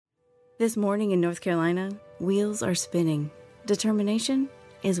This morning in North Carolina, wheels are spinning. Determination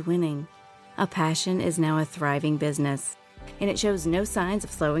is winning. A passion is now a thriving business, and it shows no signs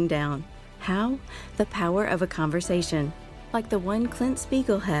of slowing down. How? The power of a conversation, like the one Clint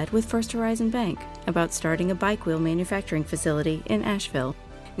Spiegel had with First Horizon Bank about starting a bike wheel manufacturing facility in Asheville.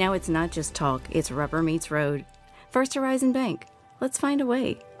 Now it's not just talk, it's rubber meets road. First Horizon Bank. Let's find a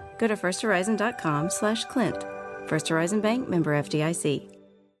way. Go to firsthorizon.com/Clint. First Horizon Bank, member FDIC.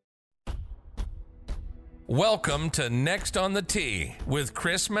 Welcome to Next on the Tee with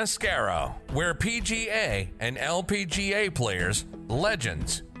Chris Mascaro, where PGA and LPGA players,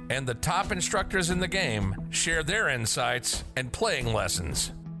 legends, and the top instructors in the game share their insights and playing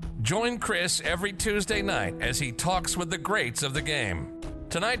lessons. Join Chris every Tuesday night as he talks with the greats of the game.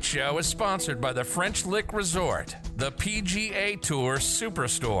 Tonight's show is sponsored by the French Lick Resort, the PGA Tour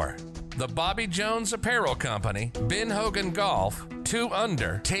Superstore, the Bobby Jones Apparel Company, Ben Hogan Golf, 2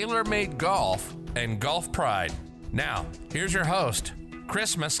 Under, TaylorMade Golf, and Golf Pride. Now, here's your host,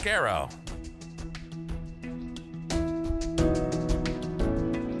 Chris Mascaro.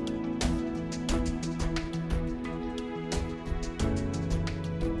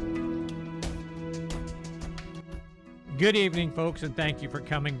 Good evening, folks, and thank you for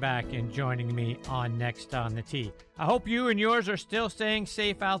coming back and joining me on Next on the Tee. I hope you and yours are still staying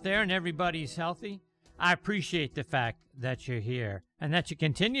safe out there and everybody's healthy. I appreciate the fact that you're here and that you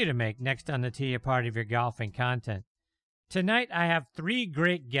continue to make Next on the Tee a part of your golfing content. Tonight, I have 3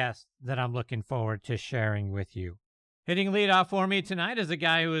 great guests that I'm looking forward to sharing with you. Hitting lead off for me tonight is a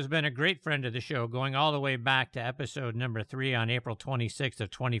guy who has been a great friend of the show, going all the way back to episode number 3 on April 26th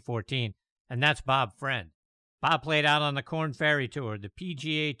of 2014, and that's Bob Friend. Bob played out on the Korn Ferry Tour, the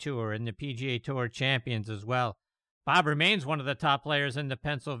PGA Tour, and the PGA Tour Champions as well. Bob remains one of the top players in the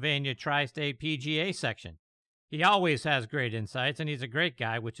Pennsylvania Tri-State PGA section. He always has great insights, and he's a great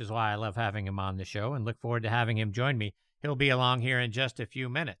guy, which is why I love having him on the show and look forward to having him join me. He'll be along here in just a few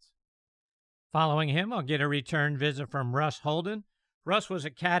minutes. Following him, I'll get a return visit from Russ Holden. Russ was a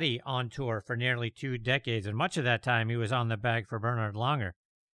caddy on tour for nearly 2 decades, and much of that time he was on the bag for Bernard Langer.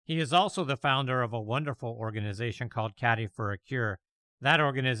 He is also the founder of a wonderful organization called Caddy for a Cure. That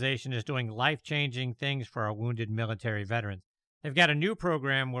organization is doing life-changing things for our wounded military veterans. They've got a new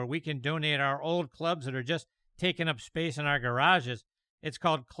program where we can donate our old clubs that are just taking up space in our garages. It's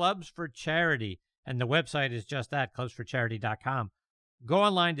called Clubs for Charity, and the website is just that, clubsforcharity.com. Go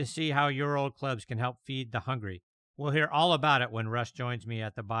online to see how your old clubs can help feed the hungry. We'll hear all about it when Russ joins me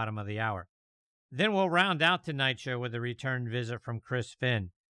at the bottom of the hour. Then we'll round out tonight's show with a return visit from Chris Finn.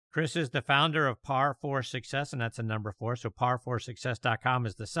 Chris is the founder of Par 4 Success, and that's a number 4, so par4success.com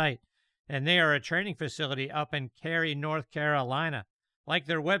is the site. And they are a training facility up in Cary, North Carolina. Like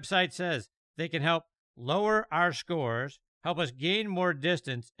their website says, they can help lower our scores, help us gain more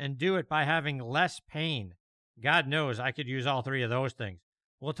distance, and do it by having less pain. God knows I could use all 3 of those things.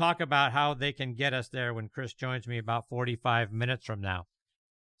 We'll talk about how they can get us there when Chris joins me about 45 minutes from now.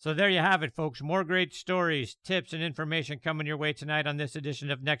 So there you have it, folks. More great stories, tips, and information coming your way tonight on this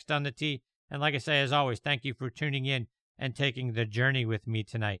edition of Next on the Tee. And like I say, as always, thank you for tuning in and taking the journey with me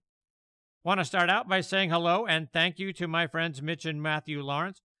tonight. Want to start out by saying hello and thank you to my friends Mitch and Matthew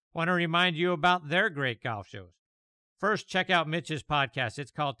Lawrence. Want to remind you about their great golf shows. First, check out Mitch's podcast. It's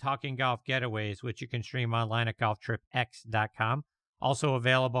called Talking Golf Getaways, which you can stream online at golftripx.com. Also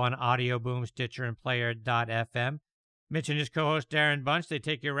available on Audio Boom, Stitcher, and Player.fm. Mitch and his co-host Darren Bunch, they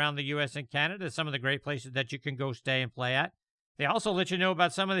take you around the U.S. and Canada, some of the great places that you can go stay and play at. They also let you know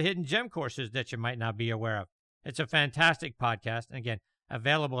about some of the hidden gem courses that you might not be aware of. It's a fantastic podcast, and again,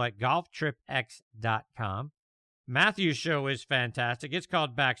 available at golftripx.com. Matthew's show is fantastic. It's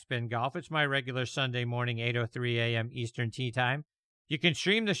called Backspin Golf. It's my regular Sunday morning, 8:03 a.m. Eastern Tea Time. You can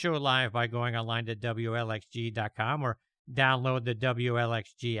stream the show live by going online to WLXG.com or download the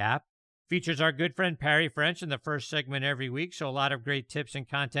WLXG app. Features our good friend Perry French in the first segment every week, so a lot of great tips and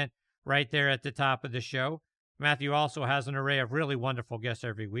content right there at the top of the show. Matthew also has an array of really wonderful guests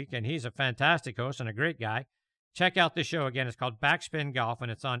every week, and he's a fantastic host and a great guy. Check out the show again. It's called Backspin Golf,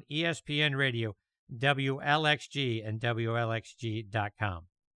 and it's on ESPN Radio, WLXG, and WLXG.com.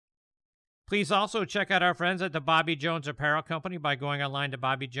 Please also check out our friends at the Bobby Jones Apparel Company by going online to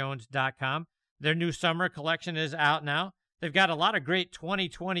BobbyJones.com. Their new summer collection is out now. They've got a lot of great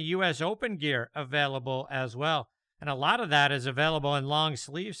 2020 U.S. Open gear available as well. And a lot of that is available in long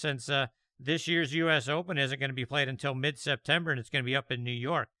sleeves since this year's U.S. Open isn't going to be played until mid-September, and it's going to be up in New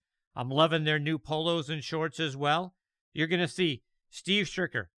York. I'm loving their new polos and shorts as well. You're going to see Steve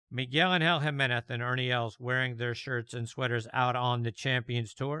Stricker, Miguel Angel Jimenez, and Ernie Els wearing their shirts and sweaters out on the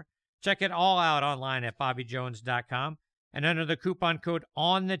Champions Tour. Check it all out online at BobbyJones.com. And under the coupon code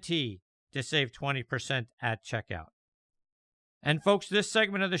ONTHETEE, to save 20% at checkout. And folks, this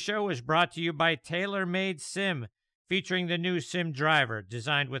segment of the show is brought to you by TaylorMade Sim, featuring the new Sim Driver,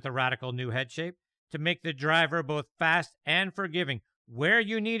 designed with a radical new head shape to make the driver both fast and forgiving where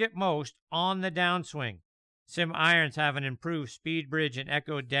you need it most on the downswing. Sim irons have an improved speed bridge and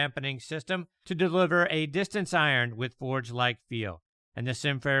echo dampening system to deliver a distance iron with forge-like feel. And the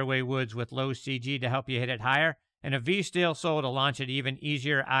Sim Fairway Woods with low CG to help you hit it higher, and a V-steel sole to launch it even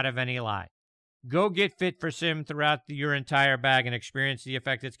easier out of any lie. Go get fit for Sim throughout your entire bag and experience the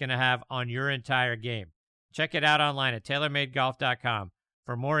effect it's going to have on your entire game. Check it out online at TaylorMadeGolf.com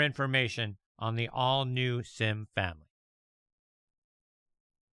for more information on the all-new Sim family.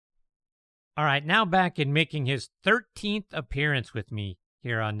 All right, now back in making his 13th appearance with me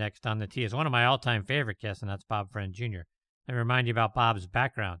here on Next on the Tee is one of my all-time favorite guests, and that's Bob Friend Jr. Let me remind you about Bob's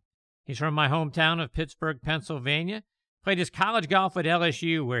background. He's from my hometown of Pittsburgh, Pennsylvania. Played his college golf at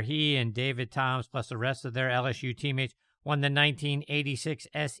LSU, where he and David Toms, plus the rest of their LSU teammates, won the 1986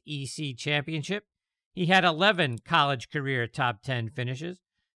 SEC Championship. He had 11 college career top 10 finishes.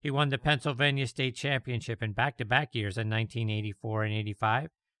 He won the Pennsylvania State Championship in back-to-back years in 1984 and 85.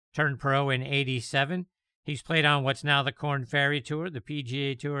 Turned pro in 87. He's played on what's now the Korn Ferry Tour, the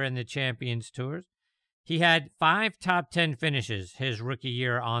PGA Tour, and the Champions Tours. He had 5 top 10 finishes his rookie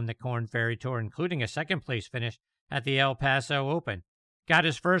year on the Korn Ferry Tour, including a second-place finish at the El Paso Open. Got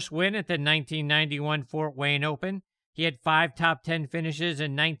his first win at the 1991 Fort Wayne Open. He had 5 top 10 finishes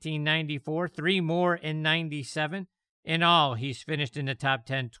in 1994, 3 more in 97. In all, he's finished in the top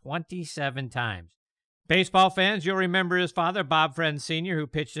 10 27 times. Baseball fans, you'll remember his father, Bob Friend Sr., who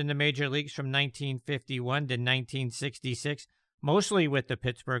pitched in the major leagues from 1951 to 1966, mostly with the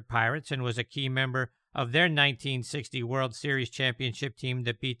Pittsburgh Pirates, and was a key member of their 1960 World Series championship team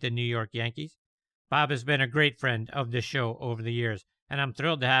that beat the New York Yankees. Bob has been a great friend of the show over the years, and I'm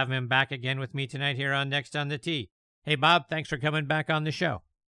thrilled to have him back again with me tonight here on Next on the Tee. Hey, Bob, thanks for coming back on the show.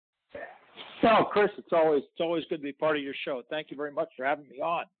 No, Chris, it's always good to be part of your show. Thank you very much for having me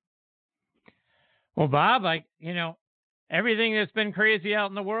on. Well, Bob, everything that's been crazy out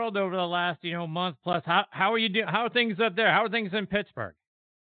in the world over the last, month plus, how are you doing? How are things up there? How are things in Pittsburgh?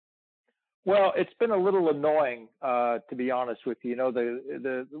 Well, it's been a little annoying, to be honest with you.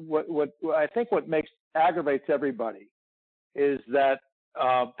 What I think what aggravates everybody is that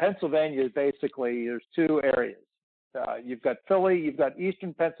Pennsylvania is basically, there's 2 areas. You've got Philly, you've got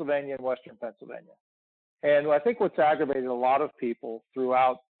Eastern Pennsylvania and Western Pennsylvania. And I think what's aggravated a lot of people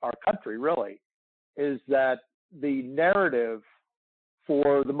throughout our country really is that the narrative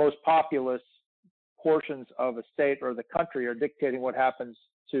for the most populous portions of a state or the country are dictating what happens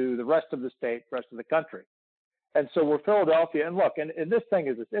to the rest of the state, rest of the country. And so we're Philadelphia, and look, and this thing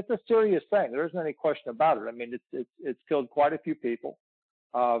it's a serious thing. There isn't any question about it. I mean, it's killed quite a few people,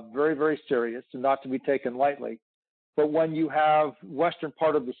 very, very serious, and not to be taken lightly. But when you have western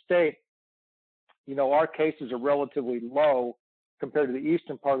part of the state, our cases are relatively low compared to the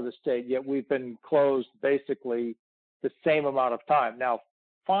eastern part of the state, yet we've been closed basically the same amount of time. Now,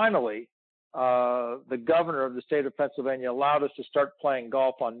 finally, the governor of the state of Pennsylvania allowed us to start playing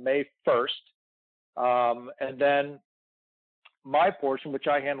golf on May 1st. And then my portion, which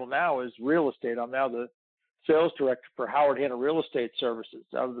I handle now, is real estate. I'm now the sales director for Howard Hanna Real Estate Services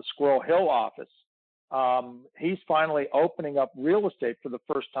out of the Squirrel Hill office. He's finally opening up real estate for the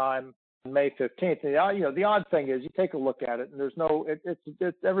first time on May 15th. And, the odd thing is you take a look at it, and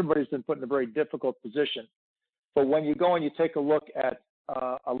there's everybody's been put in a very difficult position. But when you go and you take a look at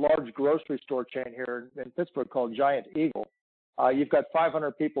a large grocery store chain here in Pittsburgh called Giant Eagle, you've got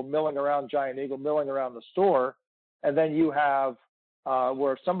 500 people milling around Giant Eagle, milling around the store, and then you have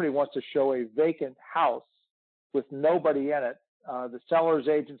where if somebody wants to show a vacant house with nobody in it, the seller's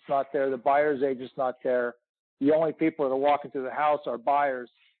agent's not there, the buyer's agent's not there, the only people that are walking through the house are buyers,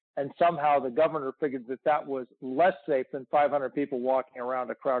 and somehow the governor figured that was less safe than 500 people walking around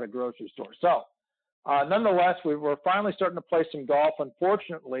a crowded grocery store. So nonetheless, we're finally starting to play some golf.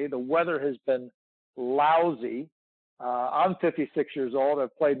 Unfortunately, the weather has been lousy. I'm 56 years old.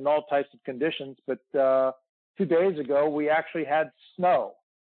 I've played in all types of conditions, but 2 days ago, we actually had snow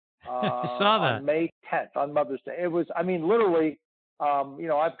I saw that. on May 10th, on Mother's Day. It was, literally,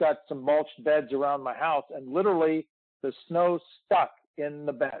 I've got some mulched beds around my house, and literally the snow stuck in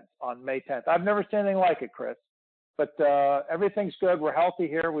the beds on May 10th. I've never seen anything like it, Chris. But everything's good. We're healthy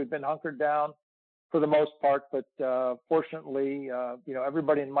here. We've been hunkered down for the most part, but fortunately,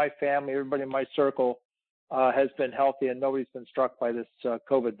 everybody in my family, everybody in my circle has been healthy, and nobody's been struck by this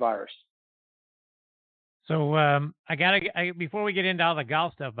COVID virus. So before we get into all the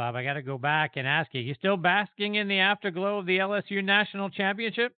golf stuff, Bob, I got to go back and ask you still basking in the afterglow of the LSU National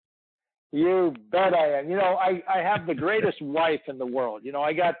Championship? You bet I am. I have the greatest wife in the world.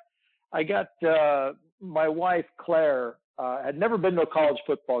 I got my wife, Claire, had never been to a college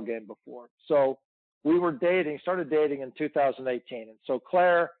football game before. So we were started dating in 2018. And so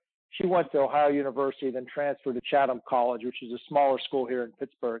Claire, she went to Ohio University, then transferred to Chatham College, which is a smaller school here in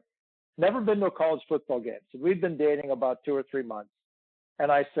Pittsburgh. Never been to a college football game. So we'd been dating about 2 or 3 months.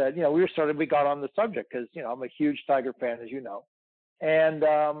 And I said, we got on the subject because, I'm a huge Tiger fan, as you know. And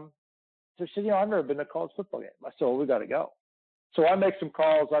so she said, I've never been to a college football game. I said, well, we got to go. So I make some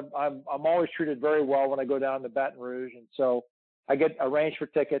calls. I'm always treated very well when I go down to Baton Rouge. And so I get arranged for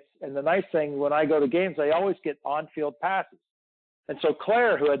tickets. And the nice thing, when I go to games, I always get on-field passes. And so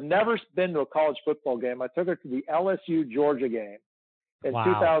Claire, who had never been to a college football game, I took her to the LSU-Georgia game in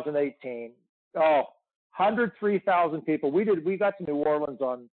 2018. 103,000 people. We got to New Orleans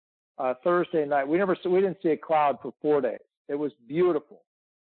on Thursday night. We didn't see a cloud for 4 days. It was beautiful.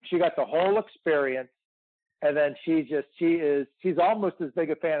 She got the whole experience, and then she's almost as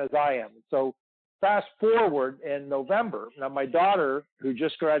big a fan as I am. So fast forward in November. Now my daughter, who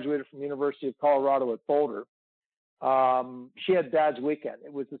just graduated from the University of Colorado at Boulder, she had Dad's weekend.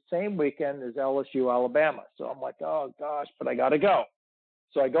 It was the same weekend as LSU Alabama. So I'm like, oh gosh, but I got to go.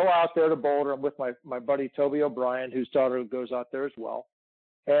 So I go out there to Boulder. I'm with my buddy Toby O'Brien, whose daughter goes out there as well.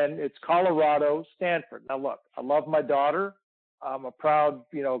 And it's Colorado, Stanford. Now look, I love my daughter. I'm a proud,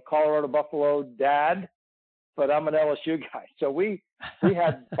 Colorado Buffalo dad, but I'm an LSU guy. So we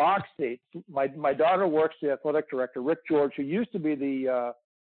had box seats. My daughter works the athletic director, Rick George, who used to be the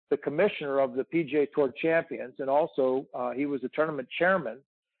commissioner of the PGA Tour champions, and also he was the tournament chairman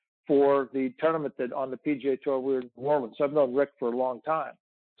for the tournament that on the PGA Tour we were in New Orleans. So I've known Rick for a long time.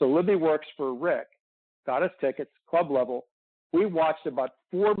 So Libby works for Rick, got us tickets, club level. We watched about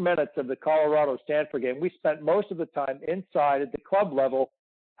 4 minutes of the Colorado-Stanford game. We spent most of the time inside at the club level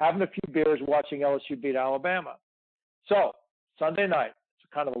having a few beers watching LSU beat Alabama. So Sunday night,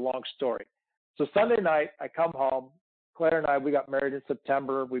 it's kind of a long story. So Sunday night, I come home. Claire and I, we got married in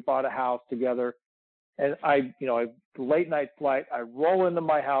September. We bought a house together. And late night flight, I roll into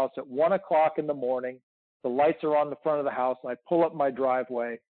my house at 1 o'clock in the morning. The lights are on the front of the house, and I pull up my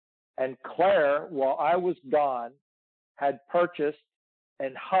driveway. And Claire, while I was gone, had purchased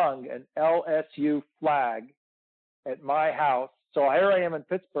and hung an LSU flag at my house. So here I am in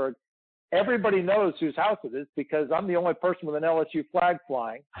Pittsburgh. Everybody knows whose house it is because I'm the only person with an LSU flag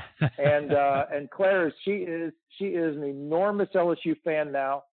flying. And Claire, she is an enormous LSU fan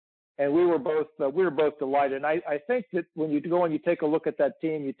now. And we were both delighted. And I think that when you go and you take a look at that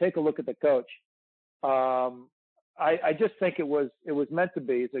team, you take a look at the coach. I just think it was meant to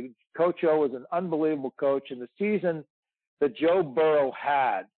be. Coach O was an unbelievable coach, and the season that Joe Burrow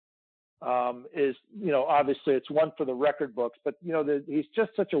had is, obviously it's one for the record books. But he's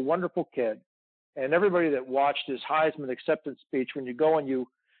just such a wonderful kid, and everybody that watched his Heisman acceptance speech, when you go and you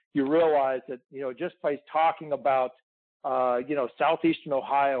realize that just by talking about southeastern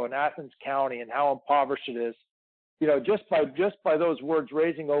Ohio and Athens County and how impoverished it is, just by those words,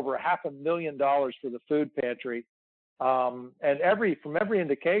 raising over $500,000 for the food pantry, and from every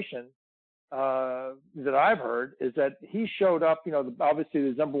indication that I've heard is that he showed up. Obviously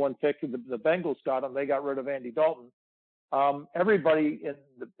the number one pick, the Bengals got him. They got rid of Andy Dalton. Everybody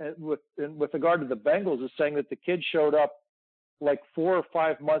with regard to the Bengals is saying that the kid showed up like 4 or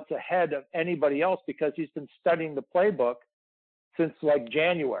 5 months ahead of anybody else because he's been studying the playbook since like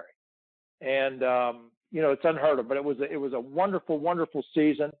January. And, it's unheard of, but it was a wonderful, wonderful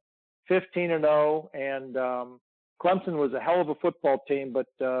season, 15-0. And Clemson was a hell of a football team, but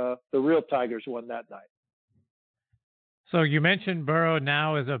the real Tigers won that night. So you mentioned Burrow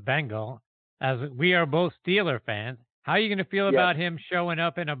now as a Bengal. As we are both Steeler fans, how are you going to feel about him showing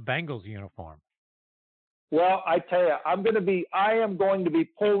up in a Bengals uniform? Well, I tell you, I am going to be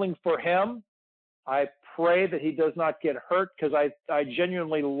pulling for him. I pray that he does not get hurt because I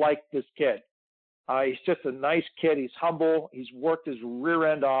genuinely like this kid. He's just a nice kid. He's humble. He's worked his rear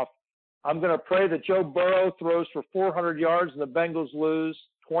end off. I'm going to pray that Joe Burrow throws for 400 yards and the Bengals lose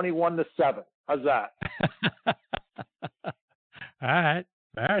 21-7. How's that? All right,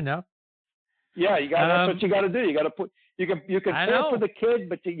 fair enough. Yeah, that's what you got to do. You got to put. You can pull for the kid,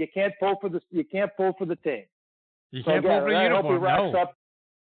 but you can't pull for the team. You can't pull for the uniform. Racks up.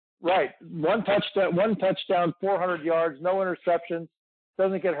 Right, one touchdown, 400 yards, no interceptions.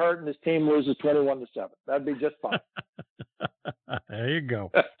 Doesn't get hurt, and his team loses 21-7. That'd be just fine. There you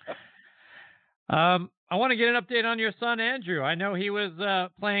go. I want to get an update on your son, Andrew. I know he was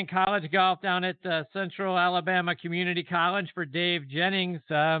playing college golf down at Central Alabama Community College for Dave Jennings,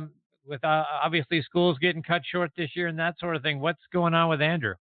 with obviously schools getting cut short this year and that sort of thing. What's going on with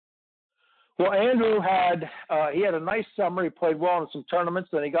Andrew? Well, Andrew had he had a nice summer. He played well in some tournaments.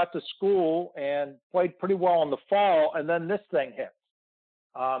 Then he got to school and played pretty well in the fall. And then this thing hit.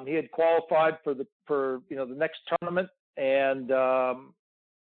 He had qualified for the next tournament, and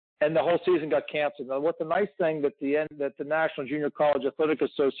the whole season got canceled. Now, what the nice thing that the National Junior College Athletic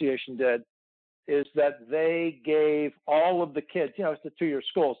Association did is that they gave all of the kids, it's a 2-year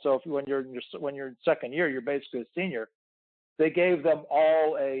school, so when you're in second year, you're basically a senior. They gave them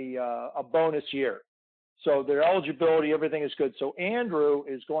all a bonus year. So their eligibility, everything is good. So Andrew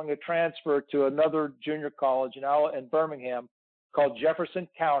is going to transfer to another junior college in Birmingham called Jefferson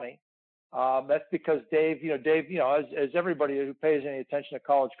County. That's because Dave, as everybody who pays any attention to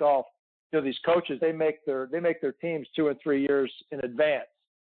college golf, these coaches, they make their teams 2 and 3 years in advance.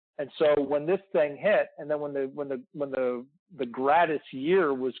 And so when this thing hit, and then when the gratis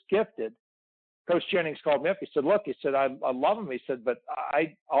year was gifted, Coach Jennings called me up. He said, "Look," he said, "I love him." He said, "But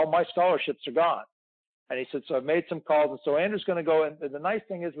all my scholarships are gone." And he said, "So I made some calls." And so Andrew's going to go in. And the nice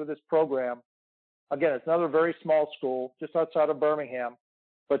thing is with this program, again, it's another very small school just outside of Birmingham,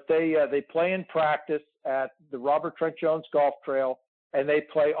 but they play in practice at the Robert Trent Jones Golf Trail, and they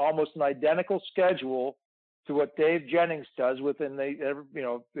play almost an identical schedule to what Dave Jennings does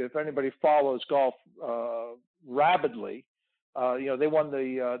if anybody follows golf rabidly, they won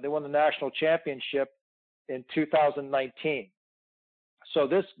the national championship in 2019. So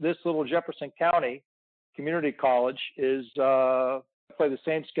this little Jefferson County community college is play the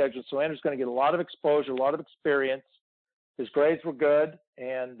same schedule. So Andrew's going to get a lot of exposure, a lot of experience. His grades were good,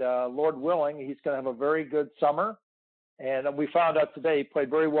 and Lord willing, he's going to have a very good summer. And we found out today he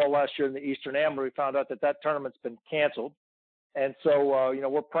played very well last year in the Eastern Amateur. We found out that tournament's been canceled. And so,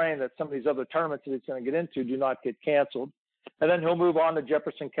 we're praying that some of these other tournaments that he's going to get into do not get canceled. And then he'll move on to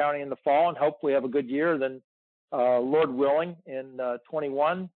Jefferson County in the fall and hopefully have a good year. Then, Lord willing, in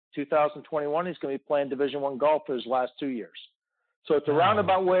 2021, he's going to be playing Division I golf for his last 2 years. So it's a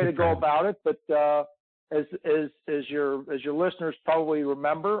roundabout way to go about it. But as your listeners probably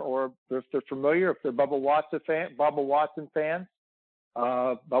remember, or if they're familiar, if they're Bubba Watson fans,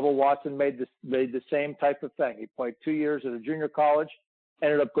 Bubba Watson made the same type of thing. He played 2 years at a junior college,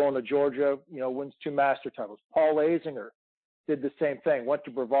 ended up going to Georgia, wins 2 master titles. Paul Azinger did the same thing, went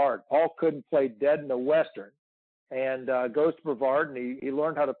to Brevard. Paul couldn't play dead in the Western, and goes to Brevard, and he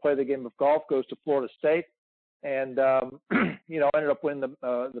learned how to play the game of golf, goes to Florida State, and ended up winning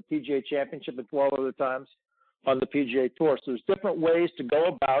the PGA Championship and 12 other times on the PGA Tour. So there's different ways to go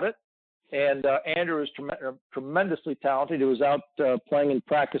about it. And Andrew is tremendously talented. He was out playing and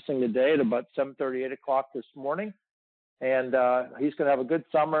practicing today at about 7:30, 8 o'clock this morning. And he's going to have a good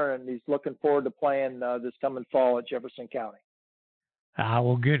summer, and he's looking forward to playing this coming fall at Jefferson County.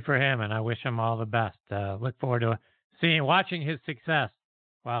 Well, good for him, and I wish him all the best. Look forward to watching his success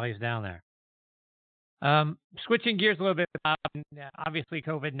while he's down there. Switching gears a little bit, obviously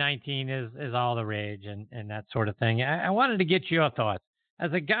COVID-19 is all the rage and that sort of thing. I wanted to get your thoughts.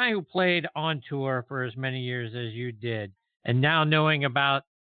 As a guy who played on tour for as many years as you did, and now knowing about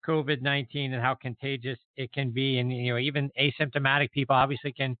COVID-19 and how contagious it can be, and even asymptomatic people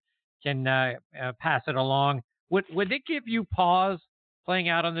obviously can pass it along, would it give you pause playing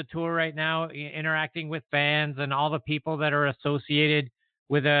out on the tour right now, interacting with fans and all the people that are associated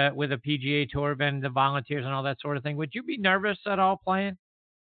with a PGA Tour event, the volunteers and all that sort of thing? Would you be nervous at all playing?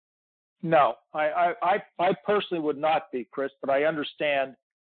 No, I personally would not be, Chris, but I understand,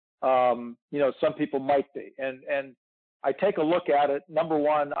 some people might be. And I take a look at it. Number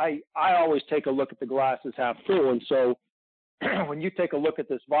one, I always take a look at the glass as half full. And so when you take a look at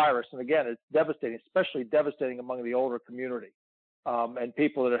this virus, and again, it's devastating, especially devastating among the older community and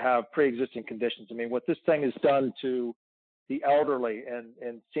people that have pre-existing conditions. I mean, what this thing has done to the elderly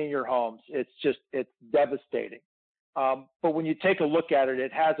and senior homes, it's devastating. But when you take a look at it,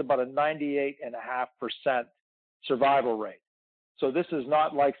 it has about a 98.5% survival rate. So this is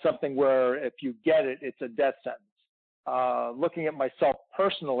not like something where if you get it, it's a death sentence. Looking at myself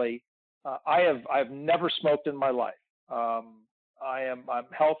personally, I've never smoked in my life. I'm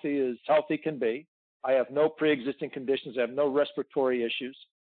healthy as healthy can be. I have no pre-existing conditions. I have no respiratory issues,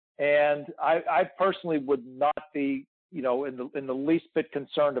 and I personally would not be, in the least bit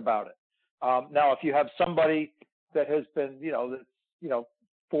concerned about it. Now, if you have somebody that has been,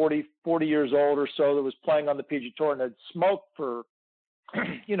 40 years old or so that was playing on the PGA Tour and had smoked for,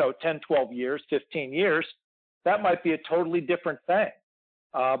 10, 12 years, 15 years, that might be a totally different thing.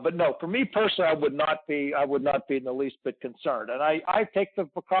 But no, for me personally, I would not be in the least bit concerned. And I take the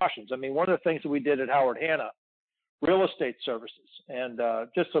precautions. I mean, one of the things that we did at Howard Hanna Real Estate Services, and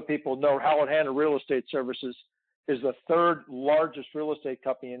just so people know, Howard Hanna Real Estate Services is the third largest real estate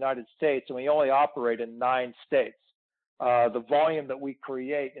company in the United States, and we only operate in 9 states. The volume that we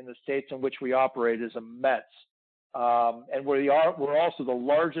create in the states in which we operate is immense. And we're also the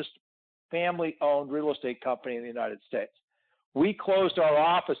largest family-owned real estate company in the United States. We closed our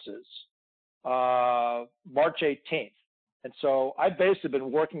offices March 18th. And so I've basically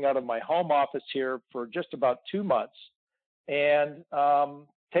been working out of my home office here for just about 2 months and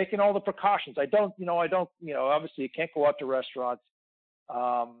taking all the precautions. Obviously you can't go out to restaurants.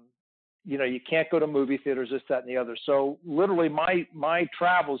 You can't go to movie theaters, this, that, and the other. So literally my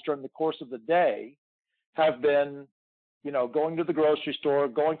travels during the course of the day have been, going to the grocery store,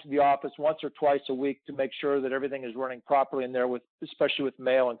 going to the office once or twice a week to make sure that everything is running properly in there, especially with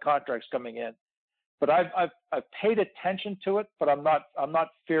mail and contracts coming in. But I've paid attention to it, but I'm not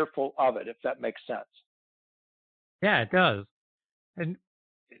fearful of it, if that makes sense. Yeah, it does. And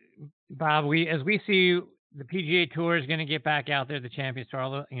Bob, as we see the PGA Tour is going to get back out there, the Champions Tour,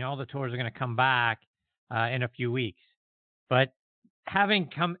 all the tours are going to come back in a few weeks. But having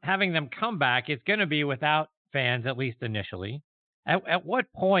them come back, it's going to be without fans, at least initially. At what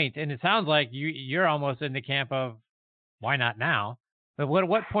point, and it sounds like you're almost in the camp of why not now, but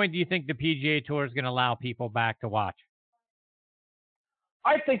what point do you think the PGA Tour is going to allow people back to watch?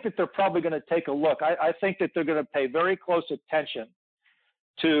 I think that they're probably going to take a look. I think that they're going to pay very close attention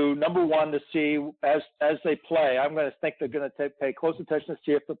to, number one, to see as they play. I'm going to think they're going to pay close attention to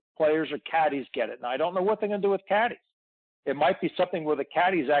see if the players or caddies get it. Now, I don't know what they're going to do with caddies. It might be something where the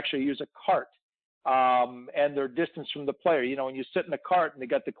caddies actually use a cart and they're distanced from the player. When you sit in a cart and they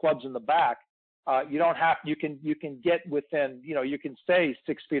got the clubs in the back, you can get within, you can stay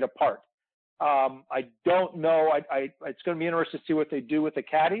 6 feet apart. I don't know. It's going to be interesting to see what they do with the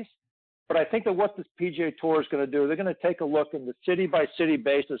caddies. But I think that what this PGA Tour is going to do, they're going to take a look in the city-by-city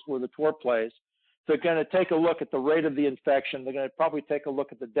basis where the tour plays. They're going to take a look at the rate of the infection. They're going to probably take a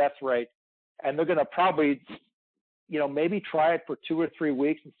look at the death rate. And they're going to probably, maybe try it for 2 or 3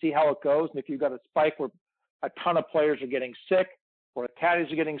 weeks and see how it goes. And if you've got a spike where a ton of players are getting sick, or the caddies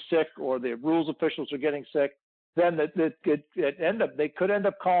are getting sick, or the rules officials are getting sick, then they could end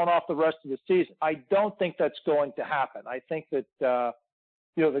up calling off the rest of the season. I don't think that's going to happen. I think that the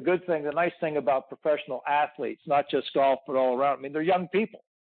nice thing about professional athletes, not just golf, but all around, they're young people.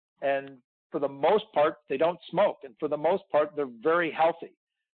 And for the most part, they don't smoke. And for the most part, they're very healthy.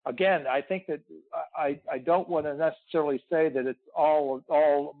 Again, I think that I don't want to necessarily say that it's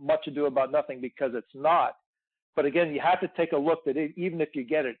all much ado about nothing, because it's not. But again, you have to take a look that even if you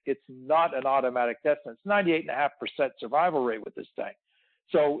get it, it's not an automatic death sentence. 98.5% survival rate with this thing.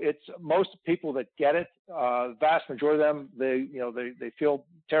 So it's most people that get it, vast majority of them, they feel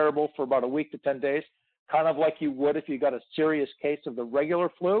terrible for about a week to 10 days, kind of like you would if you got a serious case of the regular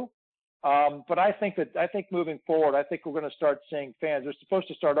flu. But I think moving forward, I think we're going to start seeing fans. They're supposed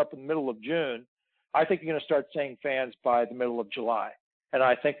to start up in the middle of June. I think you're going to start seeing fans by the middle of July. And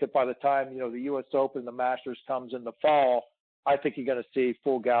I think that by the time, the U.S. Open, the Masters comes in the fall, I think you're going to see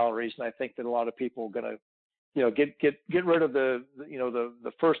full galleries. And I think that a lot of people are going to, get rid of the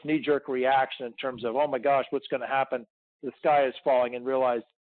first knee-jerk reaction in terms of, oh my gosh, what's going to happen? The sky is falling, and realize,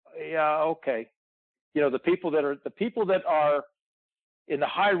 yeah, okay. The people that are in the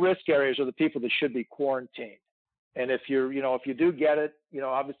high-risk areas are the people that should be quarantined. And if you do get it,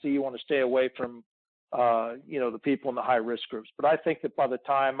 obviously you want to stay away from, the people in the high-risk groups. But I think that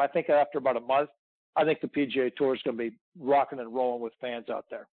after about a month, I think the PGA Tour is going to be rocking and rolling with fans out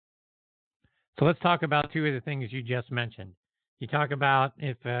there. So let's talk about two of the things you just mentioned. You talk about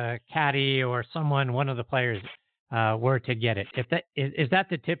if a caddy or one of the players were to get it. Is that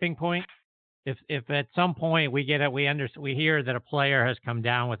the tipping point? If at some point we hear that a player has come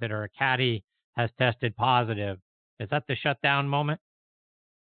down with it or a caddy has tested positive, is that the shutdown moment?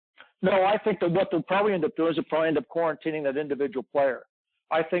 No, I think that what they'll probably end up doing is they'll probably end up quarantining that individual player.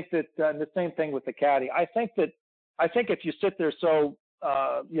 I think that and the same thing with the caddy. I think if you sit there, so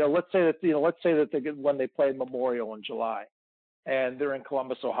let's say that when they play Memorial in July, and they're in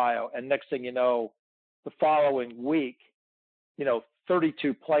Columbus, Ohio, and next thing you know, the following week,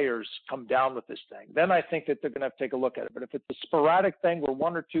 32 players come down with this thing. Then I think that they're going to have to take a look at it. But if it's a sporadic thing where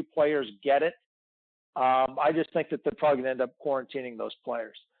 1 or 2 players get it, I just think that they're probably going to end up quarantining those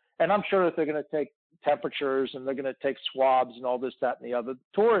players. And I'm sure that they're going to take temperatures and they're going to take swabs and all this, that, and the other. The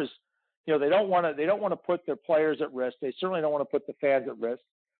tours, they don't want to put their players at risk. They certainly don't want to put the fans at risk.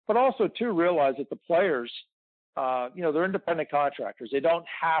 But also, too, realize that the players, they're independent contractors. They don't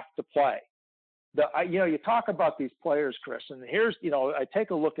have to play. You talk about these players, Chris, and here's, I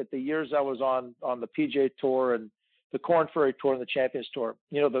take a look at the years I was on the PGA Tour and the Korn Ferry Tour and the Champions Tour.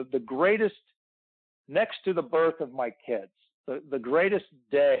 The greatest next to the birth of my kids, the greatest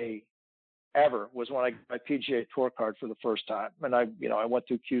day ever was when I got my PGA Tour card for the first time. And I went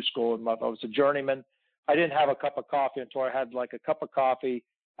through Q school and I was a journeyman. I didn't have a cup of coffee until I had like a cup of coffee,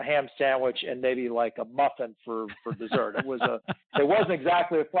 a ham sandwich, and maybe like a muffin for dessert. It wasn't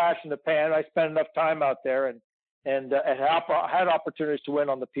exactly a flash in the pan. I spent enough time out there and had opportunities to win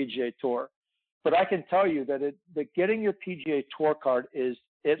on the PGA Tour. But I can tell you that getting your PGA Tour card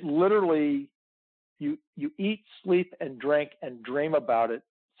it literally, you eat, sleep, and drink and dream about it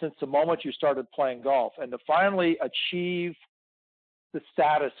since the moment you started playing golf. And to finally achieve the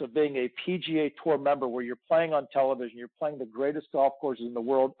status of being a PGA Tour member where you're playing on television, you're playing the greatest golf courses in the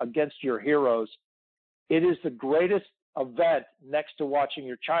world against your heroes, it is the greatest event next to watching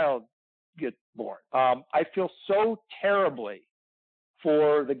your child get born. I feel so terribly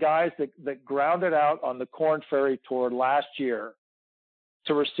for the guys that grounded out on the Korn Ferry Tour last year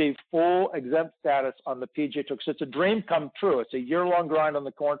to receive full exempt status on the PGA Tour. So it's a dream come true. It's a year-long grind on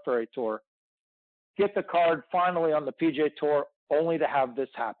the Korn Ferry Tour. Get the card finally on the PGA Tour, only to have this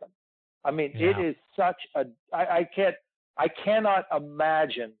happen. I mean, It is such I cannot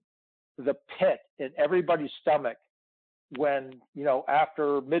imagine the pit in everybody's stomach when,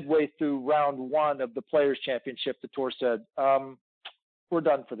 after midway through round one of the Players Championship, the tour said, we're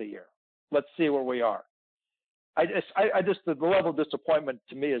done for the year. Let's see where we are. The level of disappointment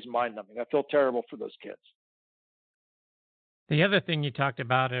to me is mind-numbing. I feel terrible for those kids. The other thing you talked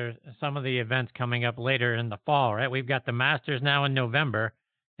about are some of the events coming up later in the fall, right? We've got the Masters now in November,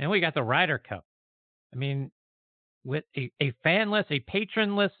 and we got the Ryder Cup. I mean, with a fanless, a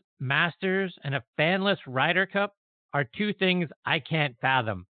patronless Masters and a fanless Ryder Cup are two things I can't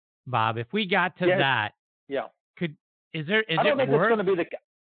fathom, Bob. If we got to that, I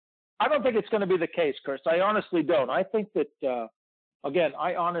don't think it's going to be the case, Chris. I honestly don't. I think that,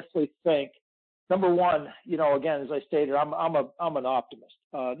 I honestly think, number one, again, as I stated, I'm an optimist.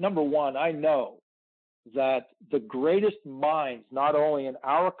 Number one, I know that the greatest minds, not only in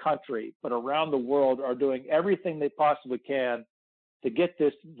our country, but around the world, are doing everything they possibly can to get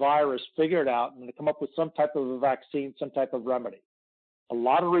this virus figured out and to come up with some type of a vaccine, some type of remedy. A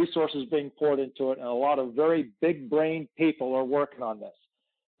lot of resources being poured into it, and a lot of very big-brained people are working on this.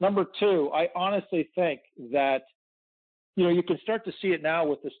 Number two, I honestly think that, you can start to see it now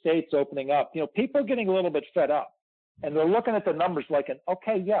with the states opening up. People are getting a little bit fed up, and they're looking at the numbers like,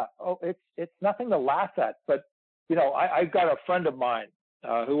 it's nothing to laugh at. But, I've got a friend of mine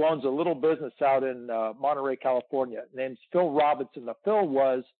who owns a little business out in Monterey, California, named Phil Robinson. Now, Phil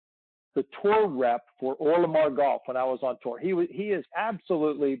was the tour rep for Orlamar Golf when I was on tour. He is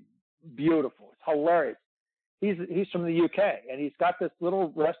absolutely beautiful. It's hilarious. He's from the UK, and he's got this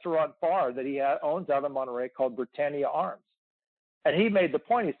little restaurant bar that he owns out in Monterey called Britannia Arms. And he made the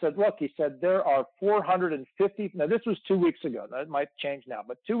point. He said, there are 450. Now, this was 2 weeks ago. That might change now,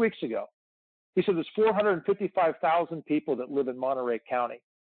 but 2 weeks ago, he said there's 455,000 people that live in Monterey County.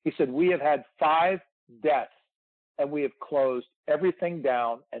 He said, we have had 5 deaths, and we have closed everything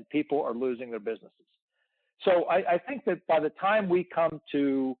down, and people are losing their businesses. So I think that by the time we come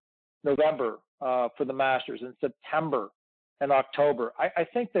to November for the Masters, in September and October, I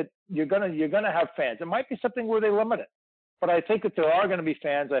think that you're gonna have fans. It might be something where they limit it, but I think that there are going to be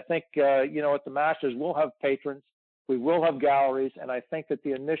fans. I think at the Masters we'll have patrons, we will have galleries, and I think that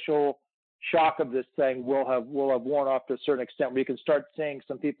the initial shock of this thing will have worn off to a certain extent. We can start seeing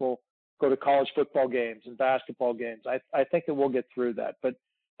some people go to college football games and basketball games. I think that we'll get through that, but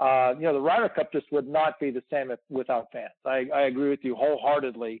the Ryder Cup just would not be the same without fans. I agree with you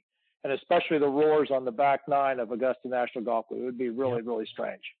wholeheartedly. And especially the roars on the back nine of Augusta National Golf Club. It would be really, really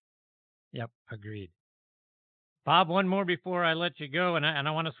strange. Yep, agreed. Bob, one more before I let you go, and I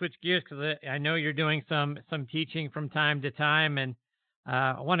want to switch gears because I know you're doing some teaching from time to time, and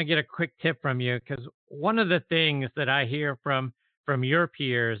I want to get a quick tip from you because one of the things that I hear from your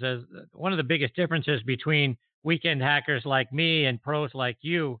peers as one of the biggest differences between weekend hackers like me and pros like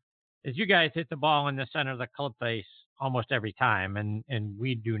you is you guys hit the ball in the center of the club face almost every time, and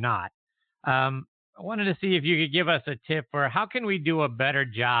we do not. I wanted to see if you could give us a tip for how can we do a better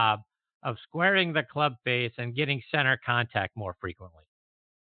job of squaring the club face and getting center contact more frequently?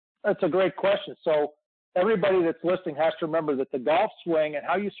 That's a great question. So everybody that's listening has to remember that the golf swing and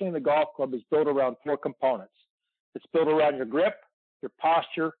how you swing the golf club is built around 4 components. It's built around your grip, your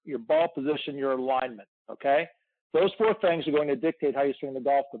posture, your ball position, your alignment, okay? Those 4 things are going to dictate how you swing the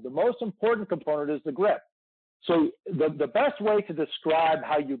golf club. The most important component is the grip. So the best way to describe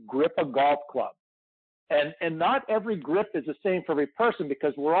how you grip a golf club, and not every grip is the same for every person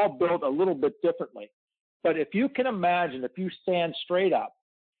because we're all built a little bit differently. But if you can imagine, if you stand straight up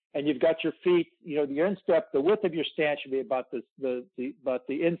and you've got your feet, your instep, the width of your stance should be about but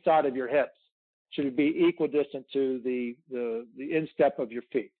the inside of your hips should be equidistant to the instep of your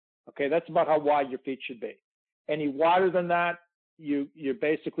feet. Okay, that's about how wide your feet should be. Any wider than that, you're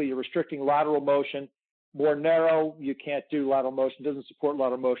restricting lateral motion. More narrow, you can't do lateral motion. Doesn't support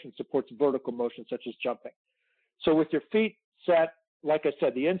lateral motion. Supports vertical motion, such as jumping. So with your feet set, like I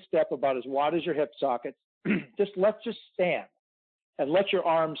said, the instep about as wide as your hip sockets. Let's just stand and let your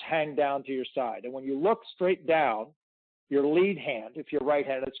arms hang down to your side. And when you look straight down, your lead hand, if you're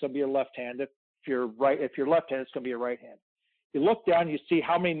right-handed, it's going to be your left hand. If you're left-handed, it's going to be your right hand. You look down, you see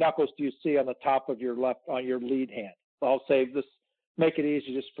how many knuckles do you see on the top of your on your lead hand. I'll say this, make it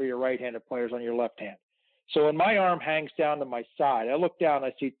easy just for your right-handed players on your left hand. So when my arm hangs down to my side, I look down,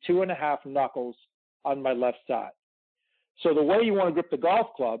 I see 2.5 knuckles on my left side. So the way you want to grip the golf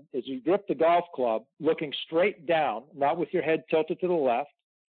club is you grip the golf club looking straight down, not with your head tilted to the left,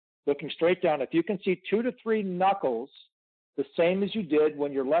 looking straight down. If you can see 2 to 3 knuckles, the same as you did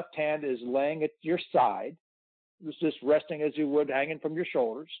when your left hand is laying at your side, it's just resting as you would hanging from your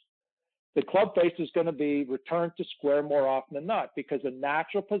shoulders, the club face is going to be returned to square more often than not, because the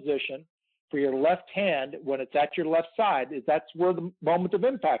natural position for your left hand when it's at your left side is that's where the moment of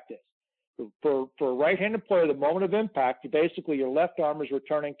impact is. For a right-handed player, the moment of impact, basically your left arm is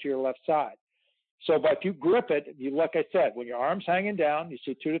returning to your left side. So if you grip it, like I said, when your arm's hanging down, you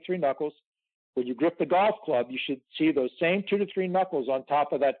see 2 to 3 knuckles. When you grip the golf club, you should see those same 2 to 3 knuckles on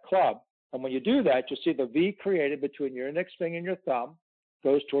top of that club. And when you do that, you'll see the V created between your index finger and your thumb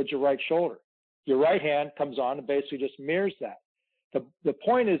goes towards your right shoulder. Your right hand comes on and basically just mirrors that. The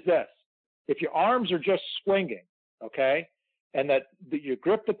point is this: if your arms are just swinging, okay, and that you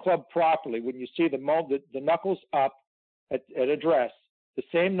grip the club properly, when you see the knuckles up at address, the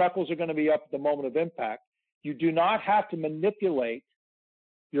same knuckles are going to be up at the moment of impact. You do not have to manipulate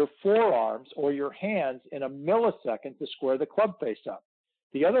your forearms or your hands in a millisecond to square the club face up.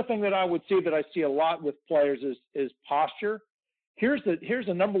 The other thing that I would see that I see a lot with players is posture. Here's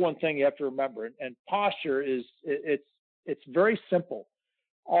the number one thing you have to remember, and posture is it's very simple.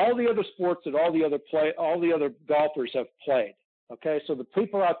 All the other sports that all the other golfers have played. Okay, so the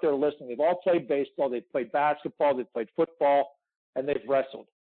people out there listening, they've all played baseball, they've played basketball, they've played football, and they've wrestled.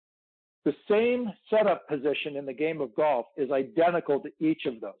 The same setup position in the game of golf is identical to each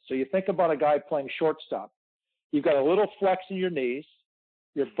of those. So you think about a guy playing shortstop. You've got a little flex in your knees,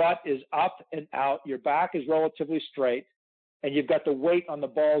 your butt is up and out, your back is relatively straight, and you've got the weight on the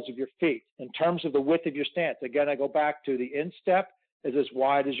balls of your feet. In terms of the width of your stance, again, I go back to the instep is as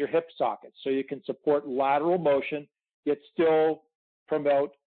wide as your hip socket, so you can support lateral motion, yet still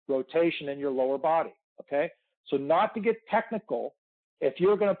promote rotation in your lower body, okay? So not to get technical, if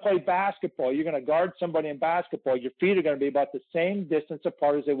you're going to play basketball, you're going to guard somebody in basketball, your feet are going to be about the same distance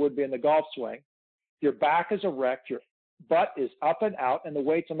apart as they would be in the golf swing. Your back is erect, your butt is up and out, and the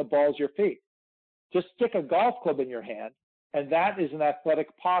weight's on the balls of your feet. Just stick a golf club in your hand, and that is an athletic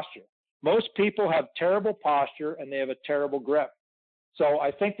posture. Most people have terrible posture, and they have a terrible grip. So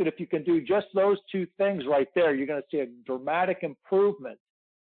I think that if you can do just those two things right there, you're going to see a dramatic improvement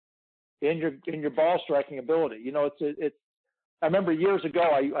in your ball striking ability. You know, it's. I remember years ago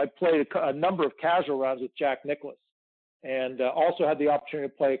I played a number of casual rounds with Jack Nicklaus, and also had the opportunity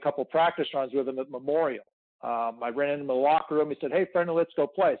to play a couple practice rounds with him at Memorial. I ran into him in the locker room. He said, "Hey, friend, let's go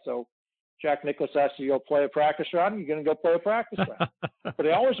play." So Jack Nicklaus asked you to go play a practice round. You're going to go play a practice round. But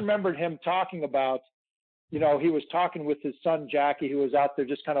I always remembered him talking about, you know, he was talking with his son, Jackie, who was out there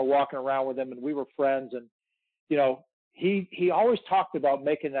just kind of walking around with him, and we were friends. And, you know, he always talked about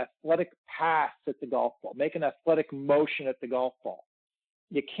making an athletic pass at the golf ball, making athletic motion at the golf ball.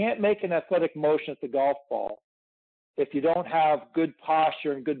 You can't make an athletic motion at the golf ball if you don't have good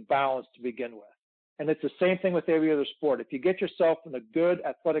posture and good balance to begin with. And it's the same thing with every other sport. If you get yourself in a good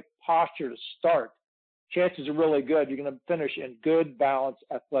athletic posture to start, chances are really good you're going to finish in good, balanced,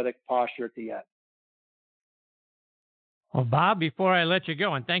 athletic posture at the end. Well, Bob, before I let you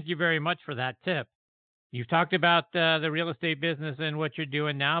go, and thank you very much for that tip. You've talked about the real estate business and what you're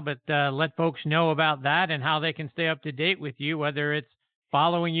doing now, but let folks know about that and how they can stay up to date with you, whether it's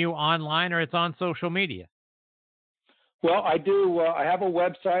following you online or it's on social media. Well, I do. I have a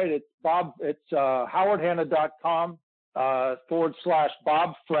website. It's howardhanna.com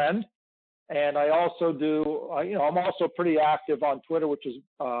 /Bob Friend. And I also do, I'm also pretty active on Twitter, which is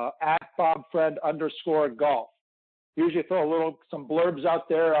 @BobFriend_golf. Usually throw some blurbs out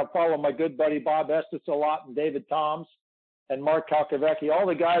there. I follow my good buddy Bob Estes a lot, and David Toms and Mark Calcavecchi. All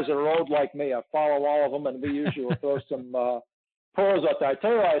the guys that are old like me, I follow all of them, and we usually will throw some pros out there. I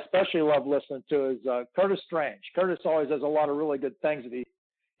tell you what I especially love listening to is Curtis Strange. Curtis always has a lot of really good things that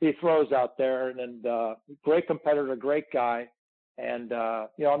he throws out there, and great competitor, great guy. And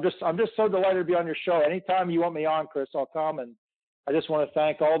I'm just so delighted to be on your show. Anytime you want me on, Chris, I'll come. And I just want to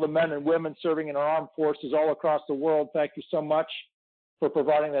thank all the men and women serving in our armed forces all across the world. Thank you so much for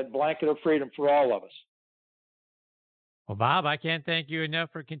providing that blanket of freedom for all of us. Well, Bob, I can't thank you enough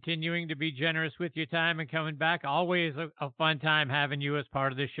for continuing to be generous with your time and coming back. Always a fun time having you as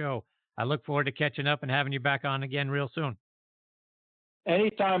part of the show. I look forward to catching up and having you back on again real soon.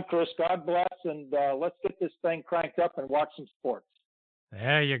 Anytime, Chris. God bless, and let's get this thing cranked up and watch some sports.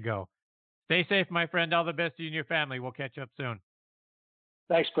 There you go. Stay safe, my friend. All the best to you and your family. We'll catch up soon.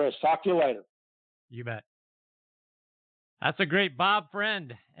 Thanks, Chris. Talk to you later. You bet. That's a great Bob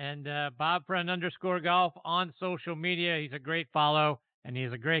Friend, and Bob Friend _golf on social media. He's a great follow, and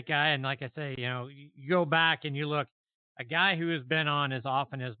he's a great guy. And like I say, you go back and you look, a guy who has been on as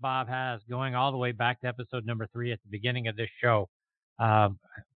often as Bob has, going all the way back to episode number 3 at the beginning of this show.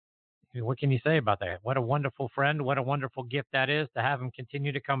 What can you say about that? What a wonderful friend. What a wonderful gift that is to have him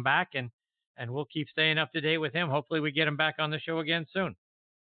continue to come back, and we'll keep staying up to date with him. Hopefully we get him back on the show again soon.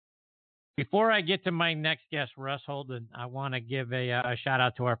 Before I get to my next guest, Russ Holden, I want to give a shout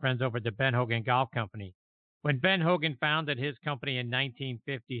out to our friends over at the Ben Hogan Golf Company. When Ben Hogan founded his company in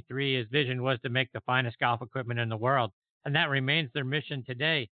 1953, his vision was to make the finest golf equipment in the world, and that remains their mission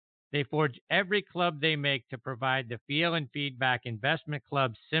today. They forge every club they make to provide the feel and feedback investment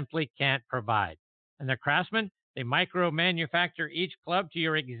clubs simply can't provide. And their craftsmen, they micro-manufacture each club to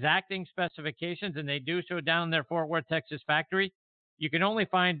your exacting specifications, and they do so down in their Fort Worth, Texas factory. You can only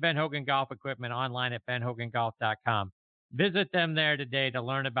find Ben Hogan Golf equipment online at benhogangolf.com. Visit them there today to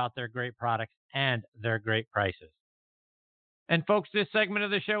learn about their great products and their great prices. And folks, this segment of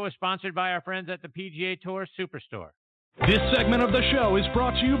the show is sponsored by our friends at the PGA Tour Superstore. This segment of the show is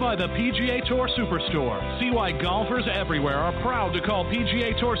brought to you by the PGA Tour Superstore. See why golfers everywhere are proud to call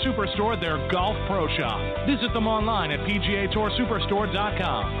PGA Tour Superstore their golf pro shop. Visit them online at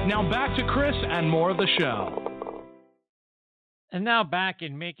PGATourSuperstore.com. Now back to Chris and more of the show. And now back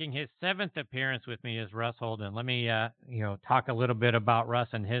in making his 7th appearance with me is Russ Holden. Let me, talk a little bit about Russ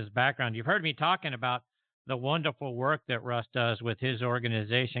and his background. You've heard me talking about the wonderful work that Russ does with his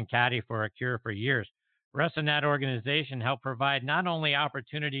organization, Caddy for a Cure, for years. Russ and that organization help provide not only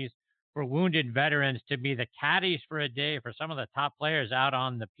opportunities for wounded veterans to be the caddies for a day for some of the top players out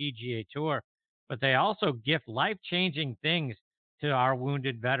on the PGA Tour, but they also gift life-changing things to our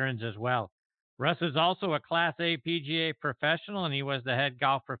wounded veterans as well. Russ is also a Class A PGA professional, and he was the head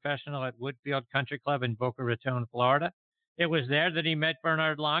golf professional at Woodfield Country Club in Boca Raton, Florida. It was there that he met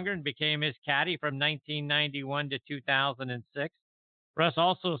Bernard Langer and became his caddy from 1991 to 2006. Russ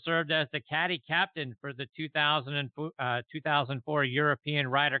also served as the caddy captain for the 2004 European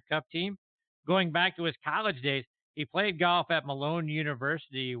Ryder Cup team. Going back to his college days, he played golf at Malone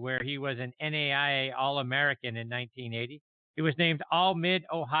University, where he was an NAIA All-American in 1980. He was named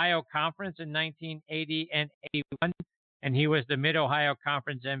All-Mid-Ohio Conference in 1980 and 81, and he was the Mid-Ohio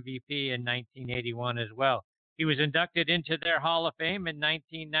Conference MVP in 1981 as well. He was inducted into their Hall of Fame in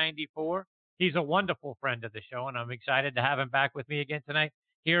 1994. He's a wonderful friend of the show, and I'm excited to have him back with me again tonight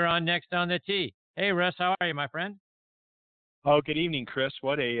here on Next on the Tee. Hey, Russ, how are you, my friend? Oh, good evening, Chris.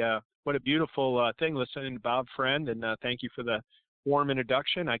 What a beautiful thing listening to Bob Friend, and thank you for the warm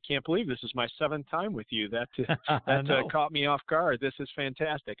introduction. I can't believe this is my 7th time with you. That caught me off guard. This is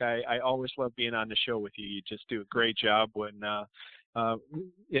fantastic. I always love being on the show with you. You just do a great job. When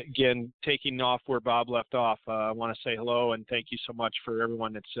again, taking off where Bob left off, I want to say hello and thank you so much for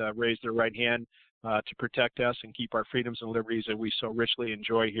everyone that's raised their right hand to protect us and keep our freedoms and liberties that we so richly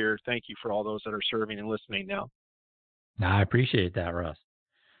enjoy here. Thank you for all those that are serving and listening now. I appreciate that, Russ.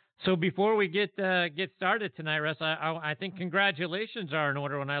 So before we get started tonight, Russ, I think congratulations are in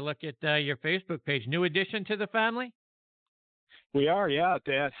order when I look at your Facebook page. New addition to the family? We are, yeah.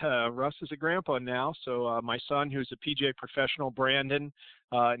 Dad, Russ is a grandpa now, so my son, who's a PGA professional, Brandon,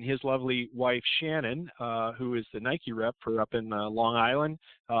 and his lovely wife, Shannon, who is the Nike rep for up in Long Island,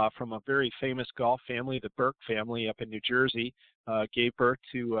 from a very famous golf family, the Burke family up in New Jersey, gave birth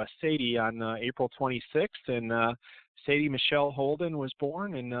to Sadie on April 26th, and Sadie Michelle Holden was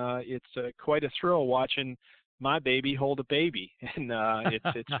born, and it's quite a thrill watching my baby hold a baby, and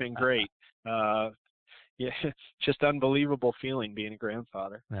it's been great. Yeah, just unbelievable feeling being a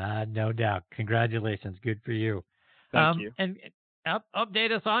grandfather. No doubt. Congratulations. Good for you. Thank you. And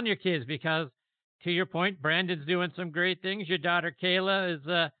update us on your kids, because to your point, Brandon's doing some great things. Your daughter Kayla is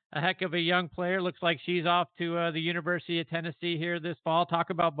a heck of a young player. Looks like she's off to the University of Tennessee here this fall. Talk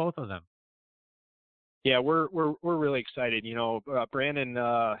about both of them. Yeah, we're really excited. Brandon.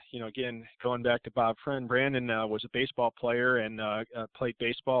 Again, going back to Bob Friend, Brandon was a baseball player and played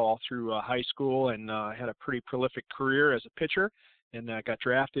baseball all through high school and had a pretty prolific career as a pitcher. And got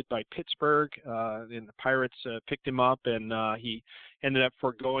drafted by Pittsburgh, and the Pirates picked him up, and he ended up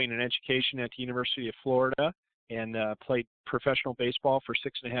foregoing an education at the University of Florida and played professional baseball for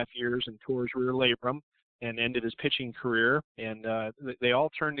 6.5 years in Torres Rear Labrum, and ended his pitching career. And they all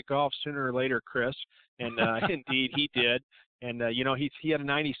turned to golf sooner or later, Chris. And indeed, he did. And he had a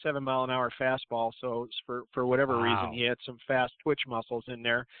 97-mile-an-hour fastball, so for whatever reason, he had some fast twitch muscles in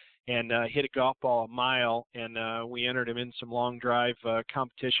there, and hit a golf ball a mile. And we entered him in some long drive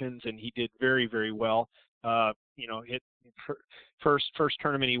competitions, and he did very, very well. Hit first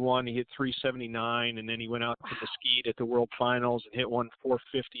tournament he won, he hit 379, and then he went out to Mesquite at the World Finals and hit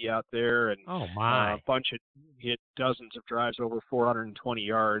 450 out there, and he hit dozens of drives over 420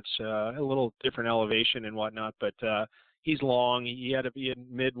 yards, a little different elevation and whatnot, but he's long. He had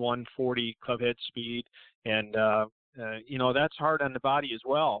mid 140 club head speed, and that's hard on the body as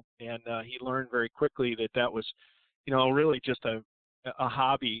well. And he learned very quickly that was, really just a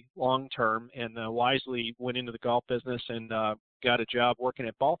hobby long term, and wisely went into the golf business and got a job working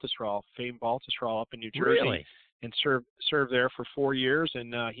at Baltusrol, famed Baltusrol up in New Jersey. Really? And served there for 4 years,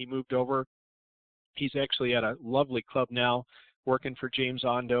 and he moved over. He's actually at a lovely club now, working for James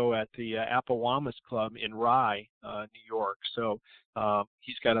Ondo at the Appawamis Club in Rye, New York. So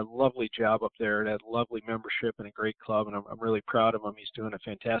he's got a lovely job up there, and a lovely membership and a great club, and I'm really proud of him. He's doing a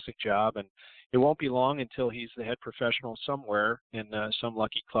fantastic job, and it won't be long until he's the head professional somewhere, and some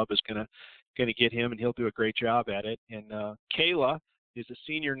lucky club is going to get him, and he'll do a great job at it. And Kayla is a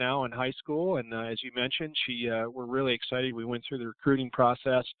senior now in high school, and as you mentioned, we're really excited. We went through the recruiting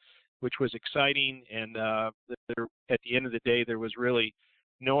process, which was exciting, and at the end of the day, there was really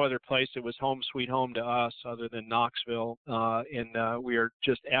no other place. It was home sweet home to us other than Knoxville, and we are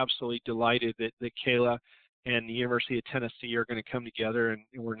just absolutely delighted that Kayla and the University of Tennessee are going to come together, and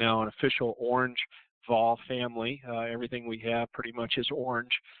we're now an official Orange Vol family. Everything we have pretty much is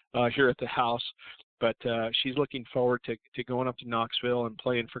orange here at the house, but she's looking forward to going up to Knoxville and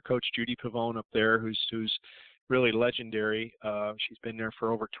playing for Coach Judy Pavone up there, who's really legendary. She's been there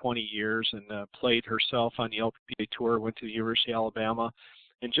for over 20 years and played herself on the LPGA Tour, went to the University of Alabama,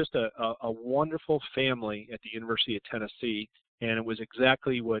 and just a wonderful family at the University of Tennessee. And it was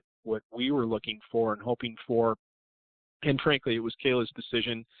exactly what we were looking for and hoping for. And frankly, it was Kayla's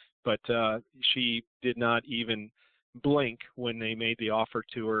decision, but she did not even blink when they made the offer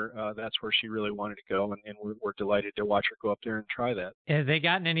to her. That's where she really wanted to go, and we're delighted to watch her go up there and try that. Have they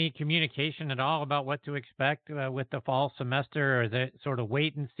gotten any communication at all about what to expect with the fall semester, or is it sort of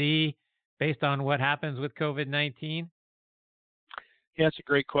wait and see based on what happens with COVID-19? Yeah, it's a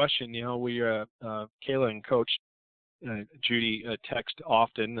great question. We Kayla and Coach Judy text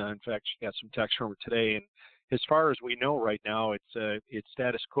often. In fact, she got some text from her today, and as far as we know right now, it's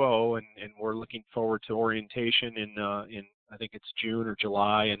status quo, and we're looking forward to orientation in I think it's June or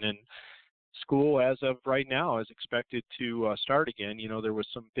July, and then school as of right now is expected to start again. There was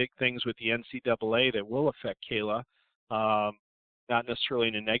some big things with the NCAA that will affect Kayla, not necessarily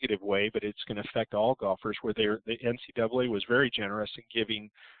in a negative way, but it's going to affect all golfers. Where the NCAA was very generous in giving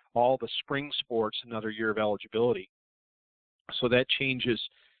all the spring sports another year of eligibility. So that changes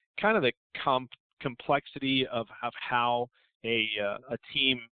kind of the complexity of how a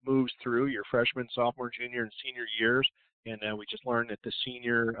team moves through your freshman, sophomore, junior, and senior years. And we just learned that the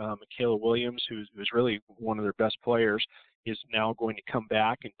senior, Michaela Williams, who's really one of their best players, is now going to come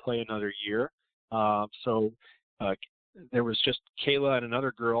back and play another year. So there was just Kayla and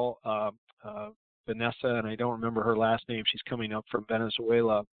another girl, Vanessa, and I don't remember her last name. She's coming up from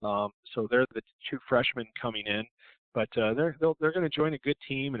Venezuela. So they're the two freshmen coming in. But they're going to join a good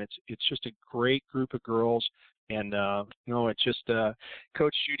team, and it's just a great group of girls. And it's just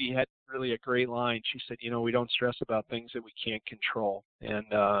Coach Judy had really a great line. She said, we don't stress about things that we can't control, and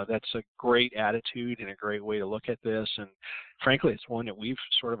that's a great attitude and a great way to look at this. And frankly, it's one that we've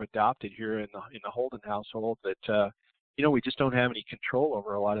sort of adopted here in the Holden household. That we just don't have any control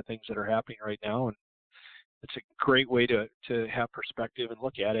over a lot of things that are happening right now, and it's a great way to have perspective and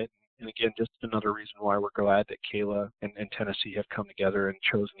look at it. And again, just another reason why we're glad that Kayla and Tennessee have come together and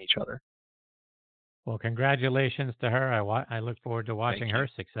chosen each other. Well, congratulations to her. I look forward to watching her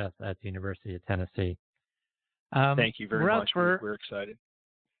success at the University of Tennessee. Thank you very Russ, much. We're excited.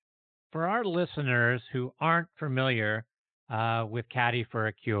 For our listeners who aren't familiar with Caddy for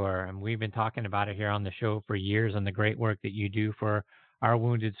a Cure, and we've been talking about it here on the show for years and the great work that you do for our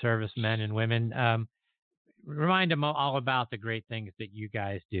wounded servicemen and women, remind them all about the great things that you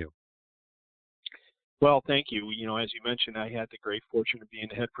guys do. Well, thank you. You know, as you mentioned, I had the great fortune of being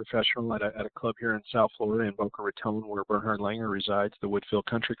the head professional at a club here in South Florida in Boca Raton, where Bernhard Langer resides, the Woodfield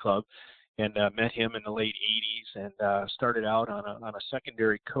Country Club, and met him in the late '80s, and started out on a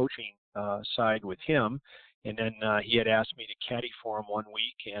secondary coaching side with him. And then he had asked me to caddy for him one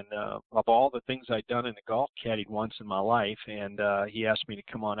week, and of all the things I'd done in the golf, caddied once in my life, and he asked me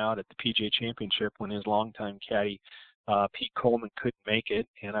to come on out at the PGA Championship when his longtime caddy Pete Coleman couldn't make it,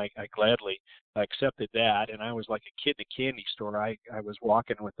 and I gladly accepted that. And I was like a kid in a candy store. I was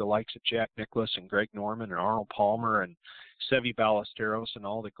walking with the likes of Jack Nicklaus and Greg Norman and Arnold Palmer and Seve Ballesteros and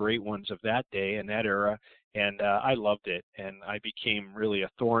all the great ones of that day and that era. And I loved it, and I became really a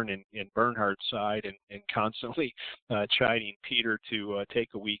thorn in Bernhard's side, and constantly chiding Peter to take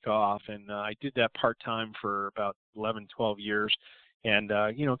a week off. And I did that part-time for about 11, 12 years. And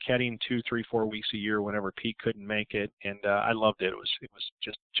you know, caddying 2, 3, 4 weeks a year whenever Pete couldn't make it, and I loved it. It was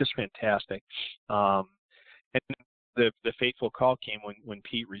just fantastic. And the fateful call came when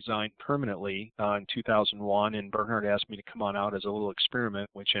Pete resigned permanently in 2001, and Bernhard asked me to come on out as a little experiment,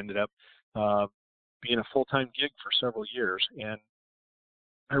 which ended up being a full-time gig for several years, and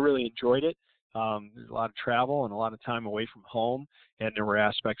I really enjoyed it. There's a lot of travel and a lot of time away from home, and there were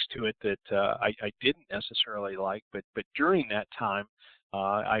aspects to it that I didn't necessarily like. But during that time,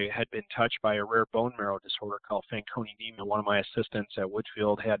 I had been touched by a rare bone marrow disorder called Fanconi anemia. One of my assistants at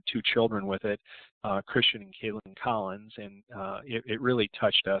Woodfield had 2 children with it, Christian and Caitlin Collins, and it really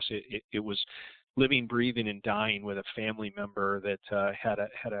touched us. It was living, breathing, and dying with a family member that had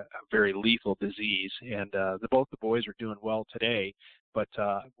a very lethal disease. And both the boys are doing well today. But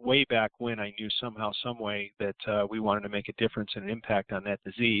way back when, I knew somehow, some way that we wanted to make a difference and an impact on that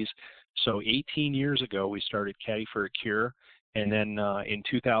disease. So 18 years ago, we started Caddy for a Cure. And then in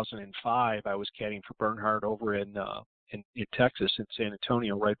 2005, I was caddying for Bernhard over in Texas, in San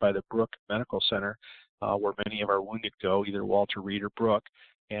Antonio, right by the Brook Medical Center, where many of our wounded go, either Walter Reed or Brook.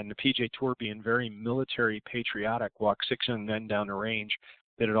 And the PGA Tour, being very military patriotic, walked 6 young men down the range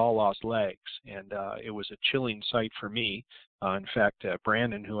that had all lost legs. And it was a chilling sight for me. In fact,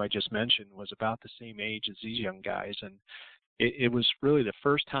 Brandon, who I just mentioned, was about the same age as these young guys. And it was really the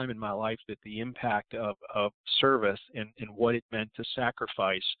first time in my life that the impact of service and what it meant to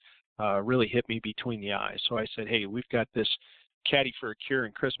sacrifice really hit me between the eyes. So I said, hey, we've got this Caddy for a Cure,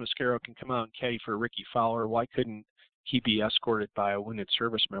 and Chris Mascaro can come out and caddy for Ricky Fowler. Why couldn't he be escorted by a wounded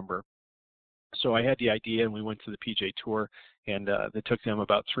service member? So I had the idea, and we went to the PGA Tour, and it took them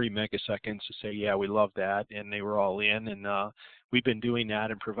about 3 megaseconds to say, yeah, we love that, and they were all in. And we've been doing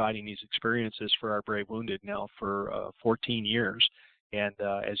that and providing these experiences for our brave wounded now for 14 years. And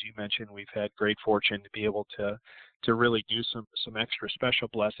as you mentioned, we've had great fortune to be able to really do some extra special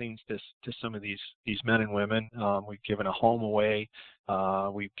blessings to some of these men and women. We've given a home away.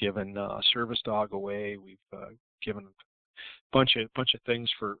 We've given a service dog away. We've given bunch of things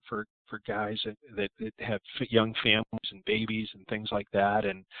for guys that have young families and babies and things like that.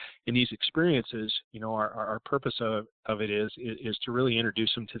 And in these experiences, you know, our purpose of it is to really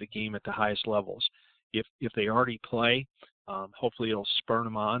introduce them to the game at the highest levels. If they already play, hopefully it'll spur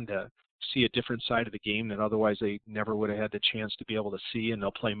them on to see a different side of the game that otherwise they never would have had the chance to be able to see, and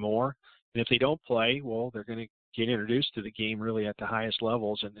they'll play more. And if they don't play, well, they're going to get introduced to the game really at the highest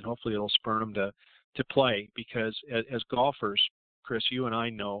levels, and hopefully it'll spur them to play, because as golfers, Chris, you and I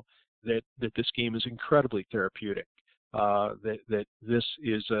know that this game is incredibly therapeutic, that this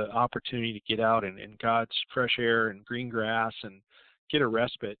is an opportunity to get out in God's fresh air and green grass and get a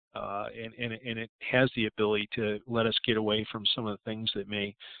respite, and it has the ability to let us get away from some of the things that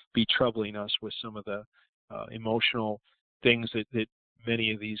may be troubling us with some of the emotional things that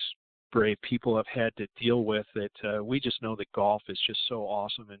many of these brave people have had to deal with, that we just know that golf is just so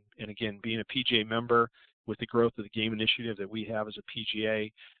awesome. And again, being a PGA member with the growth of the game initiative that we have as a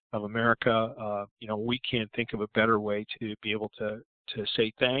PGA of America, you know, we can't think of a better way to be able to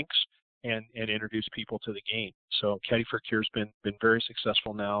say thanks and introduce people to the game. So Caddy for Cure has been very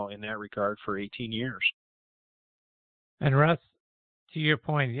successful now in that regard for 18 years. And Russ, to your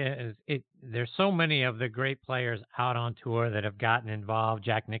point, there's so many of the great players out on tour that have gotten involved.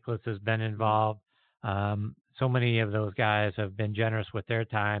 Jack Nicklaus has been involved. So many of those guys have been generous with their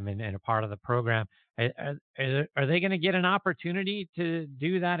time and a part of the program. Are they going to get an opportunity to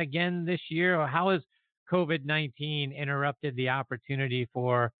do that again this year? Or how has COVID-19 interrupted the opportunity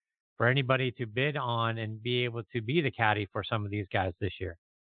for anybody to bid on and be able to be the caddy for some of these guys this year?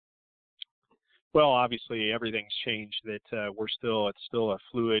 Well, obviously everything's changed. That it's still a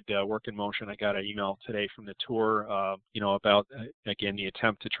fluid work in motion. I got an email today from the tour, about again the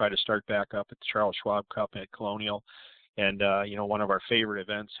attempt to try to start back up at the Charles Schwab Cup at Colonial, And one of our favorite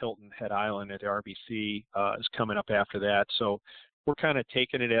events, Hilton Head Island at the RBC, is coming up after that. So we're kind of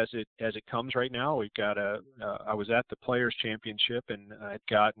taking it as it comes right now. We've got I was at the Players Championship, and I'd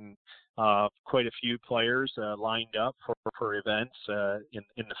gotten quite a few players lined up for events in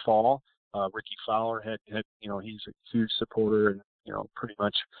the fall. Ricky Fowler had he's a huge supporter, and pretty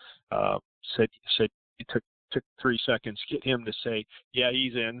much said it took 3 seconds to get him to say, yeah,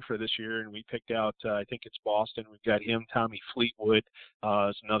 he's in for this year. And we picked out, I think it's Boston. We've got him. Tommy Fleetwood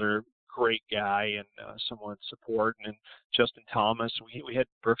is another great guy and someone to support. And then Justin Thomas. We had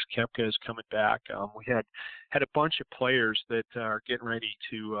Brooks Koepka is coming back. We had a bunch of players that are getting ready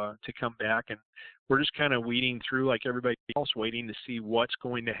to come back. And we're just kind of weeding through like everybody else, waiting to see what's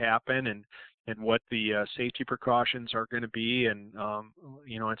going to happen and what the safety precautions are going to be. And,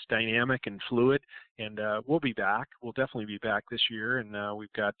 it's dynamic and fluid. And we'll be back. We'll definitely be back this year. And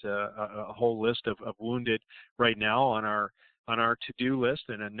we've got a whole list of wounded right now on our to-do list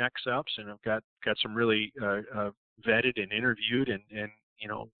and next ups. And I've got some really vetted and interviewed and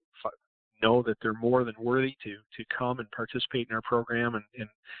know that they're more than worthy to come and participate in our program. And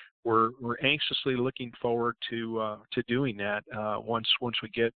we're anxiously looking forward to doing that once we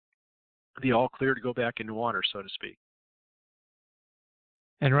get the all clear to go back in the water, so to speak.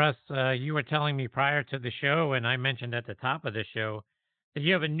 And Russ, you were telling me prior to the show, and I mentioned at the top of the show, that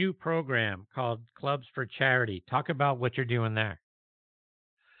you have a new program called Clubs for Charity. Talk about what you're doing there.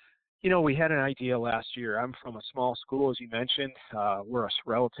 We had an idea last year. I'm from a small school, as you mentioned. We're a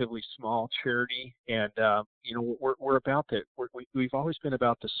relatively small charity, and we're about that. We've always been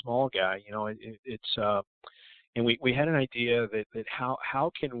about the small guy. And we had an idea that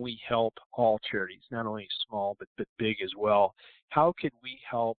how can we help all charities, not only small but big as well. How could we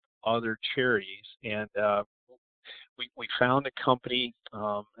help other charities? And we found a company.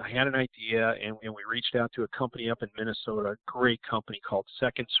 I had an idea, and we reached out to a company up in Minnesota, a great company called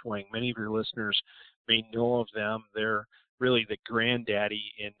Second Swing. Many of your listeners may know of them. They're really the granddaddy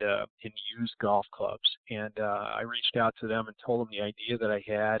in used golf clubs. And I reached out to them and told them the idea that I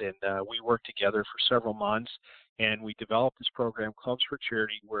had, and we worked together for several months, and we developed this program, Clubs for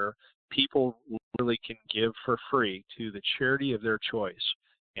Charity, where people really can give for free to the charity of their choice.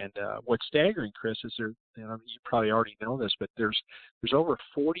 And what's staggering, Chris, is you probably already know this, but there's over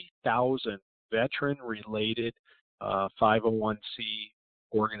 40,000 veteran-related 501c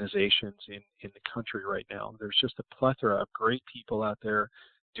organizations in the country right now. There's just a plethora of great people out there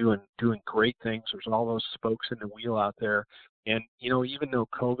doing great things. There's all those spokes in the wheel out there. And, even though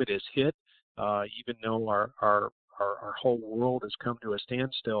COVID has hit, even though our whole world has come to a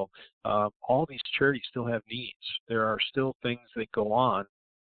standstill, all these charities still have needs. There are still things that go on.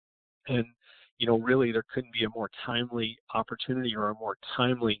 And, really there couldn't be a more timely opportunity or a more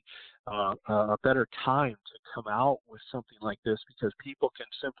timely, a better time to come out with something like this, because people can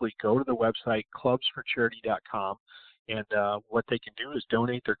simply go to the website clubsforcharity.com, and what they can do is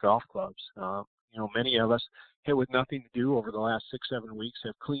donate their golf clubs. Many of us, with nothing to do over the last 6-7 weeks,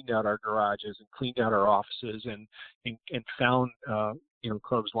 have cleaned out our garages and cleaned out our offices and found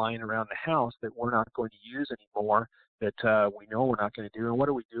clubs lying around the house that we're not going to use anymore, that we know we're not going to do. And what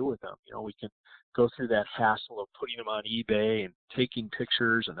do we do with them? We can go through that hassle of putting them on eBay and taking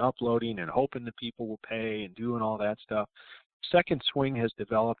pictures and uploading and hoping that people will pay and doing all that stuff. Second Swing has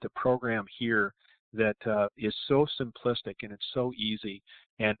developed a program here that is so simplistic and it's so easy.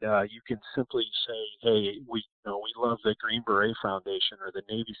 And you can simply say, hey, we love the Green Beret Foundation or the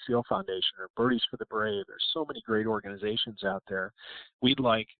Navy SEAL Foundation or Birdies for the Brave. There's so many great organizations out there. We'd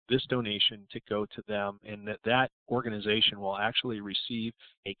like this donation to go to them, and that organization will actually receive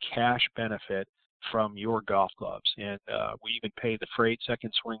a cash benefit from your golf clubs. And we even pay the freight.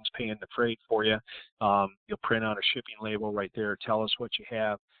 Second Swing's paying the freight for you. You'll print out a shipping label right there. Tell us what you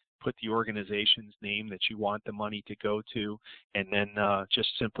have. Put the organization's name that you want the money to go to, and then just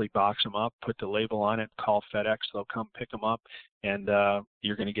simply box them up, put the label on it, call FedEx, they'll come pick them up, and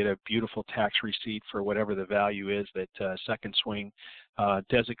you're going to get a beautiful tax receipt for whatever the value is that Second Swing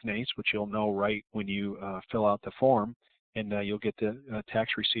designates, which you'll know right when you fill out the form, and you'll get the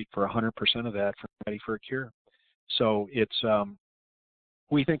tax receipt for 100% of that for Ready for a Cure. So it's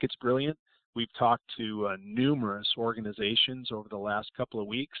we think it's brilliant. We've talked to numerous organizations over the last couple of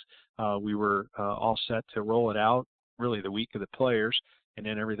weeks. We were all set to roll it out really the week of the Players, and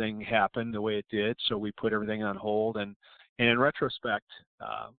then everything happened the way it did, so we put everything on hold. And in retrospect,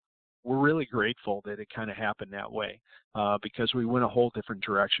 we're really grateful that it kind of happened that way, because we went a whole different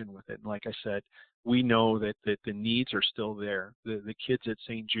direction with it. And like I said, we know that the needs are still there. The kids at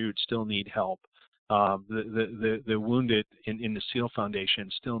St. Jude still need help. The wounded in the SEAL Foundation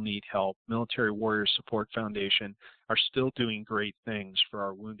still need help. Military Warrior Support Foundation are still doing great things for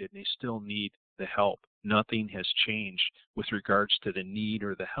our wounded, and they still need the help. Nothing has changed with regards to the need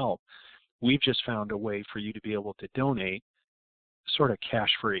or the help. We've just found a way for you to be able to donate sort of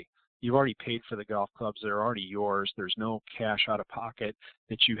cash-free. You've already paid for the golf clubs. They're already yours. There's no cash out of pocket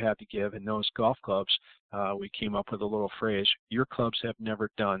that you have to give. And those golf clubs, we came up with a little phrase, your clubs have never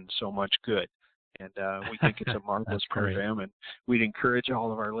done so much good. And we think it's a marvelous program. And we'd encourage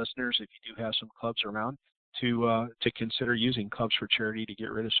all of our listeners, if you do have some clubs around, to consider using Clubs for Charity to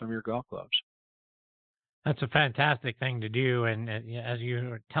get rid of some of your golf clubs. That's a fantastic thing to do. And as you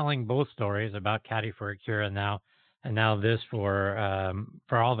were telling both stories about Caddy for a Cure and now this for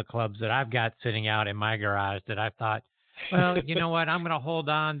all the clubs that I've got sitting out in my garage that I've thought, well, you know what, I'm going to hold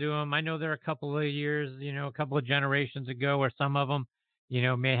on to them. I know they're a couple of years, a couple of generations ago, where some of them,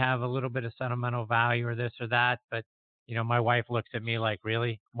 may have a little bit of sentimental value or this or that. But, my wife looks at me like,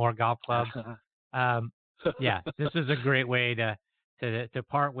 really? More golf clubs? Yeah, this is a great way to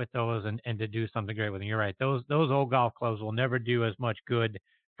part with those and to do something great with them. You're right. Those old golf clubs will never do as much good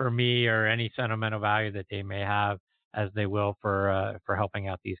for me or any sentimental value that they may have as they will for helping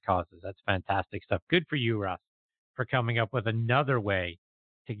out these causes. That's fantastic stuff. Good for you, Russ, for coming up with another way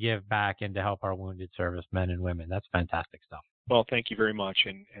to give back and to help our wounded servicemen and women. That's fantastic stuff. Well, thank you very much,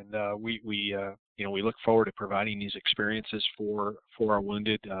 and we look forward to providing these experiences for our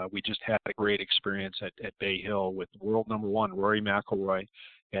wounded. We just had a great experience at Bay Hill with world number one Rory McIlroy,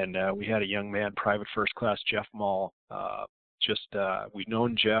 and we had a young man, Private First Class Jeff Mull. We've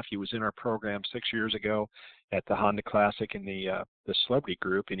known Jeff. He was in our program 6 years ago at the Honda Classic in the celebrity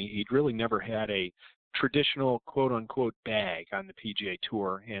group, and he'd really never had a traditional quote-unquote bag on the PGA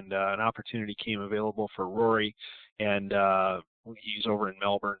Tour, and an opportunity came available for Rory, and he's over in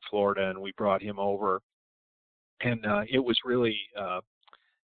Melbourne, Florida, and we brought him over, and it was really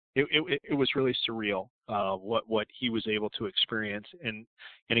it was really surreal what he was able to experience, and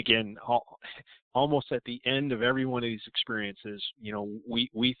again, almost at the end of every one of these experiences,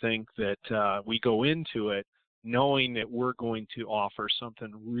 we think that we go into it knowing that we're going to offer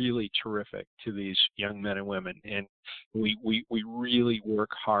something really terrific to these young men and women. And we really work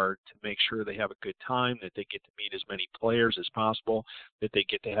hard to make sure they have a good time, that they get to meet as many players as possible, that they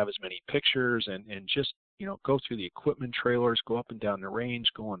get to have as many pictures and just, go through the equipment trailers, go up and down the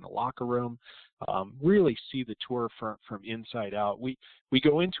range, go in the locker room, really see the tour from inside out. We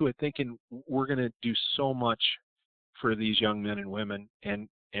go into it thinking we're going to do so much for these young men and women, and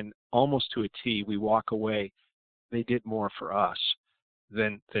almost to a T, we walk away. They did more for us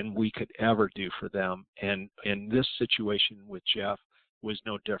than we could ever do for them. And this situation with Jeff was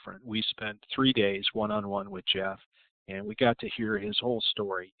no different. We spent 3 days one-on-one with Jeff, and we got to hear his whole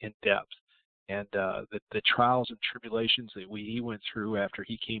story in depth. And the trials and tribulations that he went through after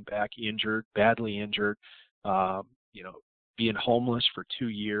he came back injured, badly injured, being homeless for 2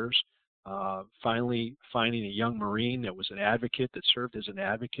 years, finally finding a young Marine that was an advocate, that served as an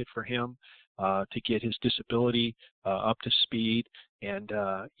advocate for him, to get his disability up to speed. And,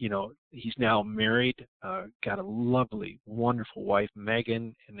 he's now married, got a lovely, wonderful wife,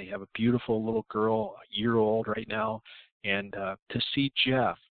 Megan, and they have a beautiful little girl, a year old right now. And to see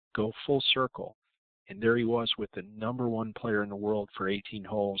Jeff go full circle, and there he was with the number one player in the world for 18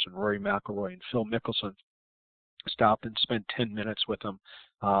 holes, and Rory McIlroy, and Phil Mickelson stopped and spent 10 minutes with him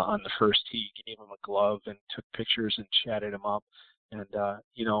on the first tee, gave him a glove and took pictures and chatted him up. And,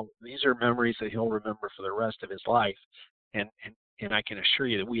 these are memories that he'll remember for the rest of his life. And I can assure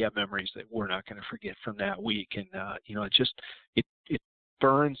you that we have memories that we're not going to forget from that week. And, it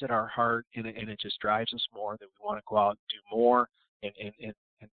burns at our heart, and it just drives us more that we want to go out and do more, and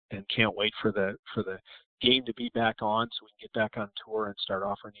can't wait for the game to be back on so we can get back on tour and start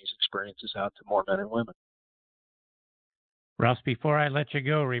offering these experiences out to more men and women. Russ, before I let you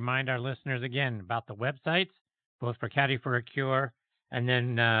go, remind our listeners again about the websites, both for Caddy for a Cure and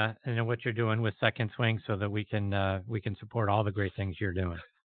then what you're doing with Second Swing, so that we can support all the great things you're doing.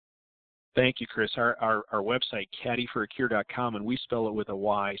 Thank you, Chris. Our website, caddyforacure.com, and we spell it with a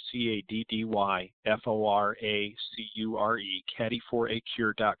Y, CADDYFORACURE,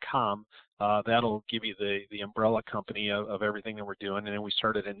 caddyforacure.com. That'll give you the umbrella company of everything that we're doing. And then we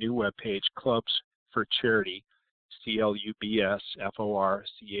started a new webpage, Clubs for Charity,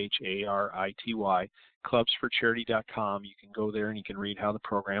 CLUBSFORCHARITY, clubsforcharity.com. You can go there and you can read how the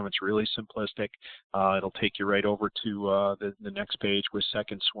program. It's really simplistic. It'll take you right over to the next page with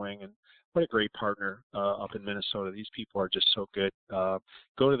Second Swing, and what a great partner up in Minnesota. These people are just so good.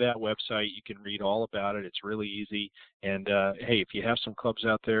 Go to that website. You can read all about it. It's really easy. And, hey, if you have some clubs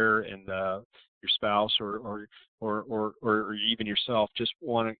out there and your spouse or even yourself just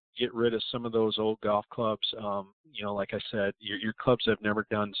want to get rid of some of those old golf clubs. Like I said, your clubs have never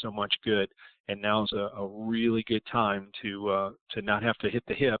done so much good, and now's a really good time to not have to hit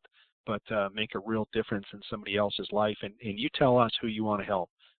the hip, but make a real difference in somebody else's life. And you tell us who you want to help.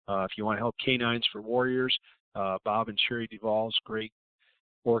 If you want to help Canines for Warriors, Bob and Sherry Duvall's great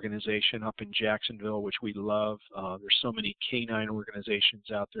organization up in Jacksonville, which we love. There's so many canine organizations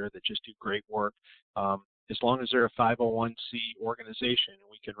out there that just do great work. As long as they're a 501c organization and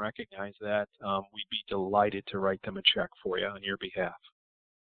we can recognize that, we'd be delighted to write them a check for you on your behalf.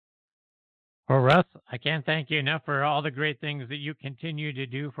 Well, Russ, I can't thank you enough for all the great things that you continue to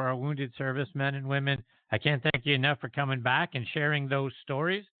do for our wounded servicemen and women. I can't thank you enough for coming back and sharing those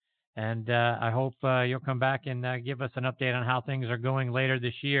stories. And I hope you'll come back and give us an update on how things are going later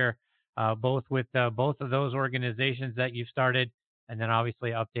this year, both with both of those organizations that you've started, and then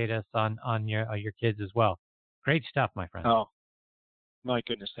obviously update us on your kids as well. Great stuff, my friend. Oh, my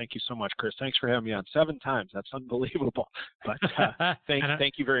goodness. Thank you so much, Chris. Thanks for having me on 7 times. That's unbelievable. But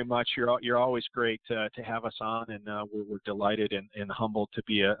thank you very much. You're always great to have us on, and we're delighted and humbled to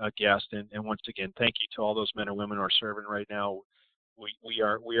be a guest. And once again, thank you to all those men and women who are serving right now. We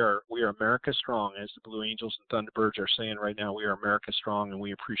are America strong, as the Blue Angels and Thunderbirds are saying right now. We are America strong, and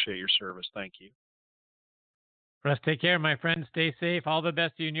we appreciate your service. Thank you. Russ, take care, my friend. Stay safe. All the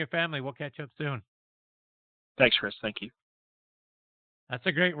best to you and your family. We'll catch up soon. Thanks, Chris. Thank you. That's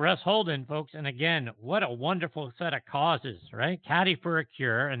a great Russ Holden, folks. And again, what a wonderful set of causes, right? Caddy for a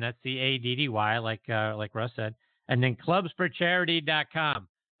Cure, and that's the ADDY, like Russ said. And then clubsforcharity.com.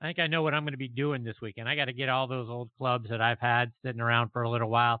 I think I know what I'm going to be doing this weekend. I got to get all those old clubs that I've had sitting around for a little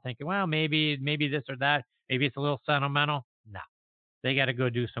while thinking, well, maybe this or that. Maybe it's a little sentimental. No, they got to go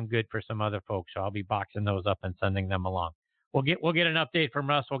do some good for some other folks. So I'll be boxing those up and sending them along. We'll get an update from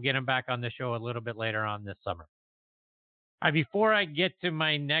Russ. We'll get him back on the show a little bit later on this summer. All right, before I get to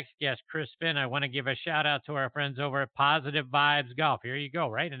my next guest, Chris Finn, I want to give a shout out to our friends over at Positive Vibes Golf. Here you go,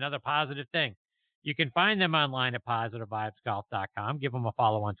 right? Another positive thing. You can find them online at positivevibesgolf.com. Give them a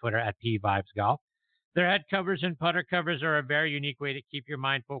follow on Twitter at pvibesgolf. Their head covers and putter covers are a very unique way to keep your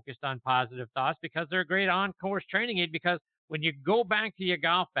mind focused on positive thoughts because they're a great on-course training aid because when you go back to your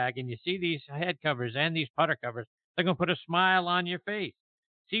golf bag and you see these head covers and these putter covers, they're going to put a smile on your face.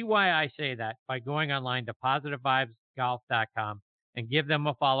 See why I say that by going online to positivevibesgolf.com and give them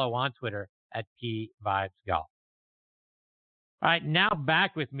a follow on Twitter at pvibesgolf. All right, now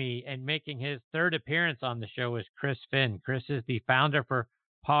back with me and making his third appearance on the show is Chris Finn. Chris is the founder for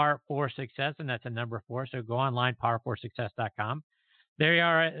Par for Success, and that's a number 4. So go online, par4success.com. They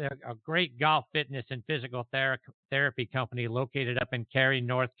are a great golf, fitness, and physical therapy company located up in Cary,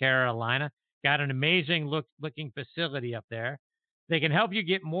 North Carolina. Got an amazing looking facility up there. They can help you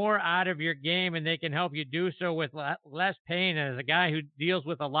get more out of your game, and they can help you do so with less pain. And as a guy who deals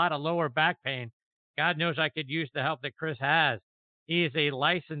with a lot of lower back pain, God knows I could use the help that Chris has. He is a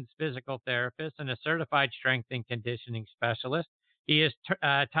licensed physical therapist and a certified strength and conditioning specialist. He is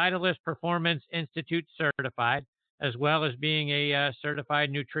Titleist Performance Institute certified, as well as being a certified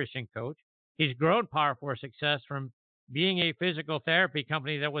nutrition coach. He's grown Par for Success from being a physical therapy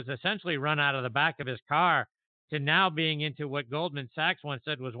company that was essentially run out of the back of his car to now being into what Goldman Sachs once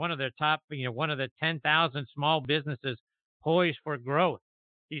said was one of their top, one of the 10,000 small businesses poised for growth.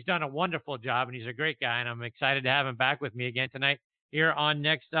 He's done a wonderful job, and he's a great guy, and I'm excited to have him back with me again tonight here on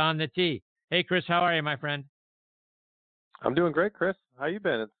Next on the Tee. Hey, Chris, how are you, my friend? I'm doing great, Chris. How you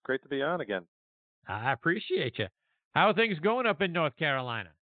been? It's great to be on again. I appreciate you. How are things going up in North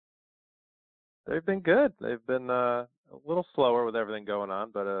Carolina? They've been good. They've been a little slower with everything going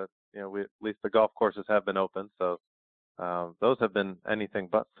on, but at least the golf courses have been open, so those have been anything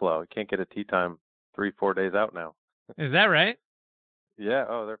but slow. You can't get a tee time 3-4 days out now. Is that right? Yeah.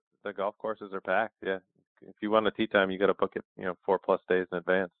 Oh, the golf courses are packed. Yeah. If you want a tee time, you got to book it, 4+ days in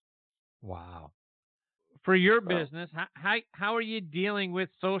advance. Wow. For your business, how are you dealing with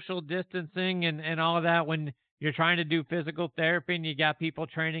social distancing and all of that when you're trying to do physical therapy and you got people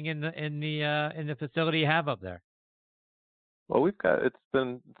training in the facility you have up there? Well, it's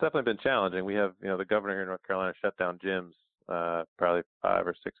definitely been challenging. We have, the governor here in North Carolina shut down gyms probably 5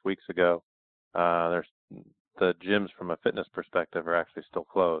 or 6 weeks ago. The gyms from a fitness perspective are actually still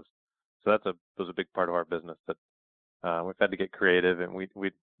closed. So was a big part of our business that we've had to get creative, and we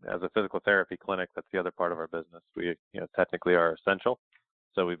as a physical therapy clinic, that's the other part of our business. We technically are essential,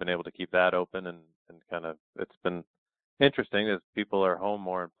 so we've been able to keep that open, and kind of it's been interesting as people are home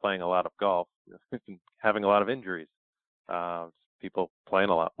more and playing a lot of golf. We've been having a lot of injuries, people playing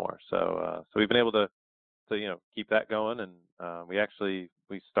a lot more. So we've been able to keep that going, and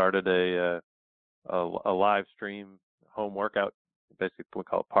we started a live stream home workout, basically we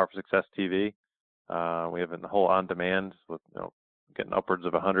call it Par for Success TV. We have a whole on demand with getting upwards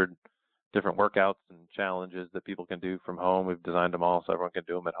of 100 different workouts and challenges that people can do from home. We've designed them all so everyone can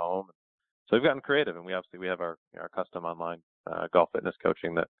do them at home. So we've gotten creative, and we have our custom online golf fitness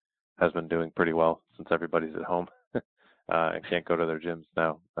coaching that has been doing pretty well since everybody's at home and can't go to their gyms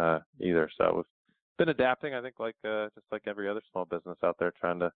now either. So we've been adapting, I think, just like every other small business out there,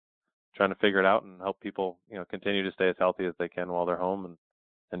 trying to figure it out and help people continue to stay as healthy as they can while they're home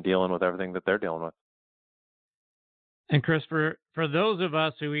and dealing with everything that they're dealing with. And Chris, for those of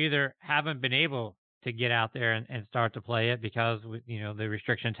us who either haven't been able to get out there and start to play it because the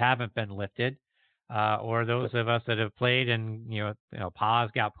restrictions haven't been lifted, or those of us that have played and pause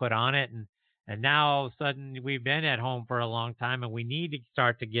got put on it, and now all of a sudden we've been at home for a long time and we need to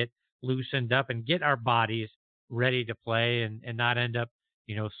start to get loosened up and get our bodies ready to play and not end up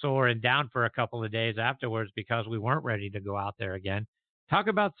sore and down for a couple of days afterwards because we weren't ready to go out there again. Talk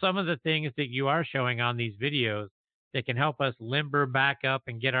about some of the things that you are showing on these videos that can help us limber back up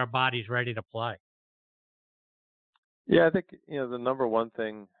and get our bodies ready to play. Yeah, I think the number one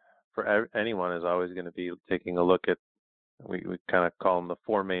thing for anyone is always going to be taking a look at, we kind of call them the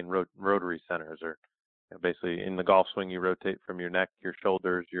four main rotary centers, or basically in the golf swing you rotate from your neck, your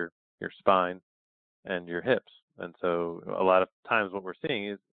shoulders, your spine, and your hips. And so a lot of times what we're seeing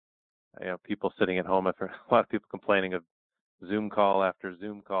is people sitting at home, after a lot of people complaining of Zoom call after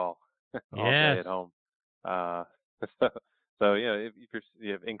Zoom call all day at home. So if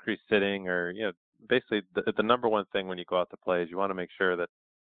you have increased sitting, or basically the number one thing when you go out to play is you want to make sure that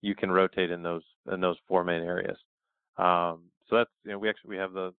you can rotate in those four main areas. So that's we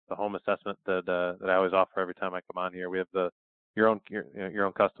have the home assessment that I always offer every time I come on here. We have your own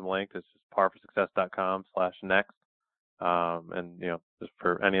custom link. It's just parforsuccess.com/next. And just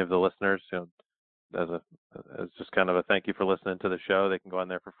for any of the listeners, as just kind of a thank you for listening to the show, they can go on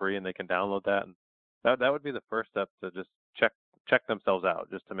there for free and they can download that. And that would be the first step, to just check themselves out,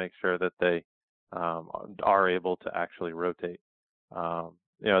 just to make sure that they are able to actually rotate.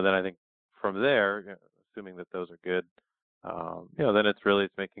 Then I think from there, assuming that those are good, then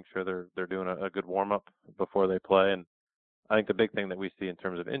it's making sure they're doing a good warm up before they play. And I think the big thing that we see in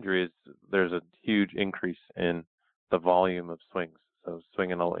terms of injuries, there's a huge increase in the volume of swings. So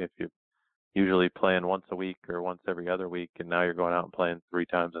swinging, if you usually playing once a week or once every other week, and now you're going out and playing 3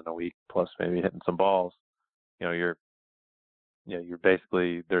 times in a week, plus maybe hitting some balls, you're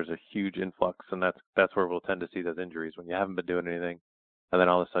basically, there's a huge influx, and that's where we'll tend to see those injuries, when you haven't been doing anything, and then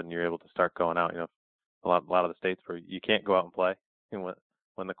all of a sudden you're able to start going out. A lot of the states where you can't go out and play, and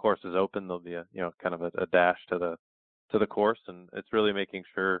when the course is open, there'll be kind of a dash to the course, and it's really making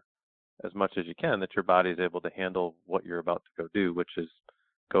sure as much as you can that your body is able to handle what you're about to go do, which is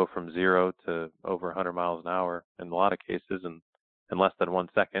go from 0 to over 100 miles an hour in a lot of cases, and in less than 1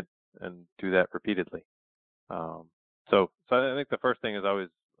 second, and do that repeatedly. So I think the first thing is always,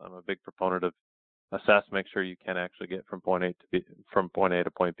 I'm a big proponent of assess, make sure you can actually get from point A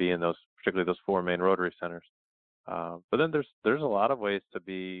to point B in particularly those 4 main rotary centers. But then there's a lot of ways to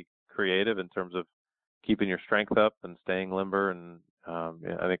be creative in terms of keeping your strength up and staying limber. And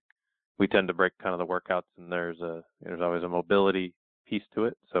I think we tend to break kind of the workouts, and there's always a mobility piece to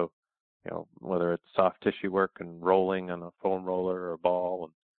it. So whether it's soft tissue work and rolling on a foam roller or a ball,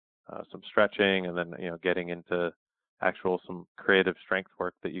 and some stretching, and then getting into some creative strength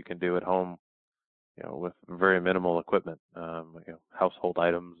work that you can do at home, with very minimal equipment, household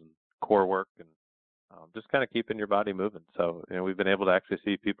items and core work, and just kind of keeping your body moving. So we've been able to actually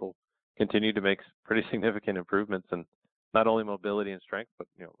see people continue to make pretty significant improvements in not only mobility and strength, but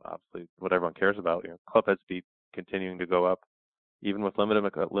obviously what everyone cares about, club head speed continuing to go up, even with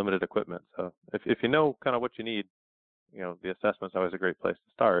limited equipment. So if you know kind of what you need, the assessment's always a great place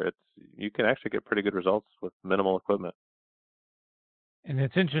to start. You can actually get pretty good results with minimal equipment. And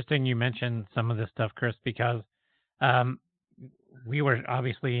it's interesting you mentioned some of this stuff, Chris, because we were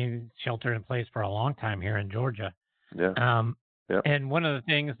obviously sheltered in place for a long time here in Georgia. Yeah. And one of the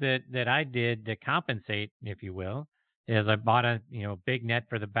things that I did to compensate, if you will, is I bought a big net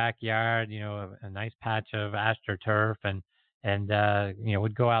for the backyard, a nice patch of AstroTurf, and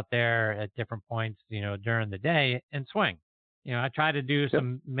would go out there at different points, during the day and swing. I try to do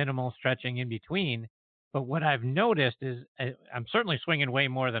some minimal stretching in between, but what I've noticed is I'm certainly swinging way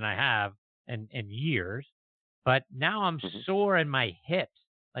more than I have in years, but now I'm sore in my hips.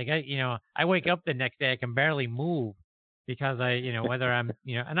 Like I wake up the next day, I can barely move because whether I'm,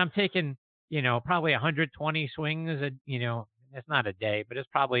 and I'm taking, probably 120 swings, it's not a day, but it's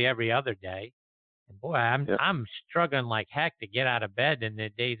probably every other day. And boy, I'm struggling like heck to get out of bed in the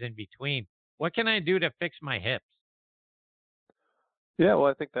days in between. What can I do to fix my hips? Yeah, well,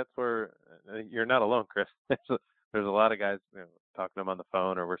 I think that's where you're not alone, Chris. There's a lot of guys, talking to them on the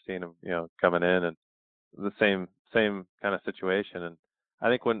phone, or we're seeing them, coming in, and the same kind of situation. And I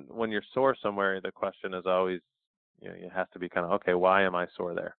think when you're sore somewhere, the question is always, it has to be kind of, okay, why am I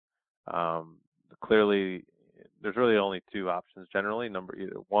sore there? Clearly, there's really only two options generally.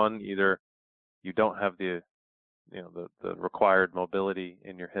 Either you don't have the the required mobility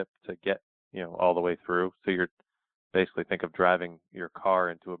in your hip to get all the way through. So you're basically, think of driving your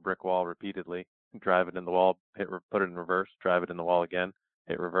car into a brick wall repeatedly, drive it in the wall, put it in reverse, drive it in the wall again,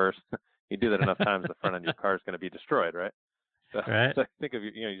 hit reverse. You do that enough times, the front end of your car is going to be destroyed, right? So, Right. so think of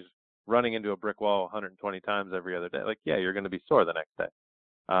you're just running into a brick wall 120 times every other day. Like, yeah, you're going to be sore the next day.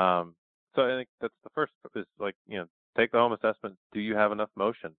 So I think that's the first is take the home assessment. Do you have enough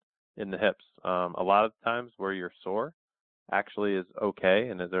motion in the hips? A lot of times where you're sore actually is okay,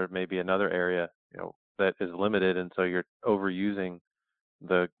 and there may be another area that is limited, and so you're overusing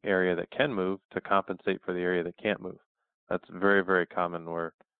the area that can move to compensate for the area that can't move. That's very, very common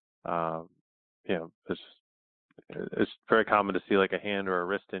where it's very common to see like a hand or a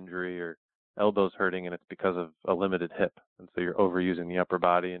wrist injury or elbows hurting, and it's because of a limited hip, and so you're overusing the upper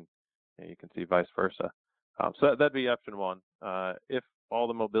body, and you can see vice versa. So that'd be option one. If all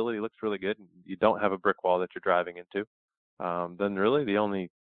the mobility looks really good and you don't have a brick wall that you're driving into, then really the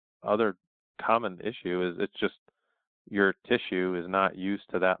only other common issue is it's just your tissue is not used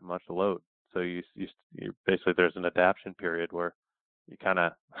to that much load. So you basically, there's an adaptation period where you kind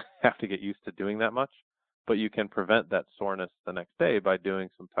of have to get used to doing that much, but you can prevent that soreness the next day by doing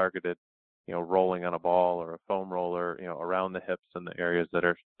some targeted, rolling on a ball or a foam roller, around the hips and the areas that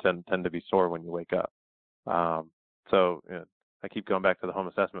tend to be sore when you wake up. So I keep going back to the home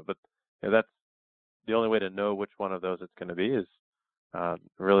assessment, but that's the only way to know which one of those it's going to be is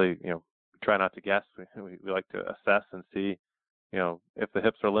really, try not to guess. We like to assess and see, if the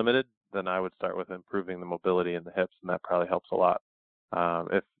hips are limited, then I would start with improving the mobility in the hips, and that probably helps a lot.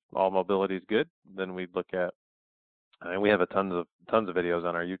 If all mobility is good, then we'd look at, and we have tons of videos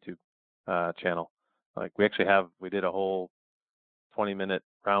on our YouTube channel. Like we did a whole 20-minute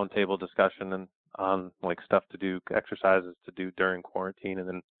roundtable discussion and on like stuff to do, exercises to do during quarantine, and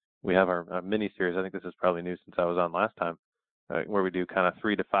then we have our mini series. I think this is probably new since I was on last time, where we do kind of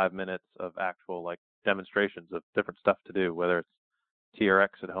 3 to 5 minutes of actual like demonstrations of different stuff to do, whether it's TRX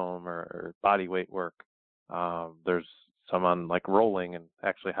at home or body weight work. There's some on like rolling and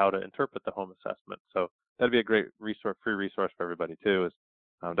actually how to interpret the home assessment. So that'd be a great resource, free resource for everybody too. Is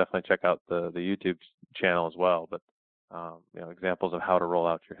definitely check out the YouTube channel as well. But examples of how to roll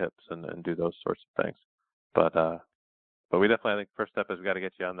out your hips and do those sorts of things. But we definitely, I think first step is we got to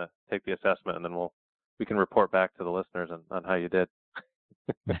get you on take the assessment, and then we can report back to the listeners on how you did.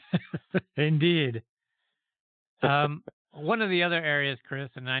 Indeed. One of the other areas, Chris,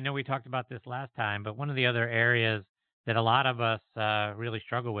 and I know we talked about this last time, but one of the other areas that a lot of us really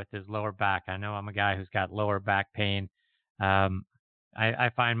struggle with is lower back. I know I'm a guy who's got lower back pain. I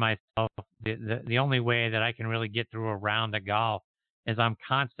find myself, the only way that I can really get through a round of golf is I'm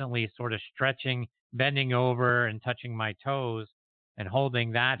constantly sort of stretching, bending over and touching my toes and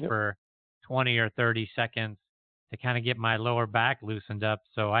holding that for 20 or 30 seconds to kind of get my lower back loosened up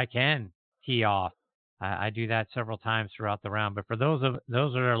so I can tee off. I do that several times throughout the round. But for those that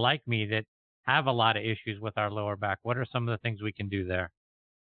are like me that have a lot of issues with our lower back, what are some of the things we can do there?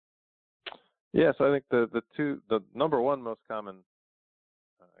 Yeah, so I think the number one most common,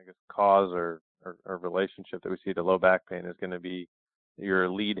 cause or relationship that we see to low back pain is going to be your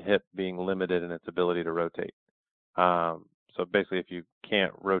lead hip being limited in its ability to rotate. So basically, if you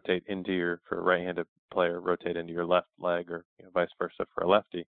can't rotate for a right-handed player, rotate into your left leg, or vice versa for a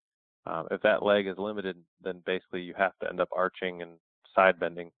lefty. If that leg is limited, then basically you have to end up arching and side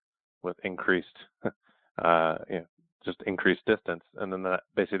bending with increased, just increased distance, and then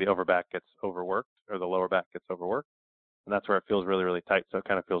basically the overback gets overworked, or the lower back gets overworked, and that's where it feels really, really tight. So it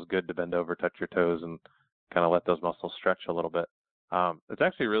kind of feels good to bend over, touch your toes, and kind of let those muscles stretch a little bit. It's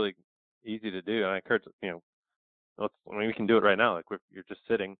actually really easy to do, and I encourage we can do it right now. Like you're just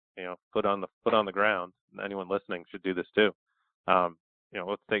sitting, foot on the ground. Anyone listening should do this too.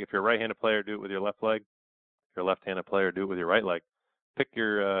 Let's take, if you're a right-handed player, do it with your left leg. If you're a left-handed player, do it with your right leg. Pick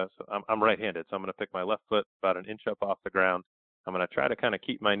your. So I'm right-handed, so I'm going to pick my left foot about an inch up off the ground. I'm going to try to kind of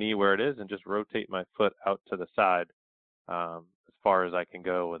keep my knee where it is and just rotate my foot out to the side as far as I can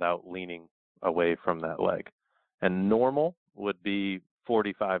go without leaning away from that leg. And normal would be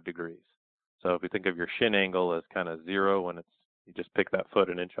 45 degrees. So if you think of your shin angle as kind of 0 when you just pick that foot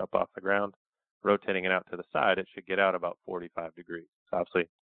an inch up off the ground, rotating it out to the side, it should get out about 45 degrees. So obviously,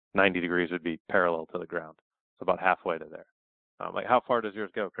 90 degrees would be parallel to the ground. So about halfway to there. Like, how far does yours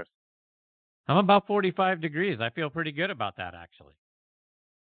go, Chris? I'm about 45 degrees. I feel pretty good about that, actually.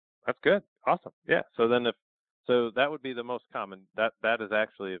 That's good. Awesome. Yeah. So then so that would be the most common. That is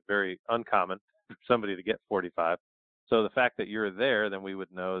actually very uncommon for somebody to get 45. So the fact that you're there, then we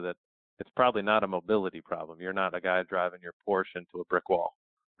would know that it's probably not a mobility problem. You're not a guy driving your Porsche into a brick wall,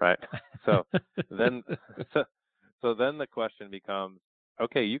 right? So then, so then the question becomes,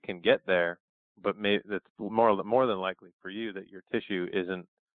 okay, you can get there, but maybe it's more than likely for you that your tissue isn't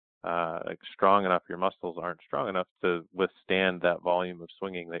like strong enough. Your muscles aren't strong enough to withstand that volume of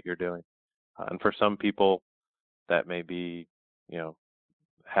swinging that you're doing. And for some people, that may be,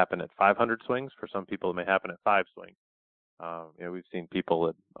 happen at 500 swings. For some people, it may happen at 5 swings. We've seen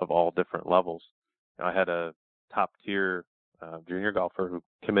people of all different levels. I had a top tier junior golfer who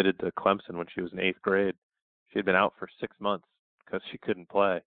committed to Clemson when she was in 8th grade. She had been out for 6 months because she couldn't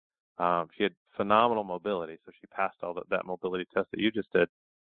play. She had phenomenal mobility, so she passed all that mobility test that you just did.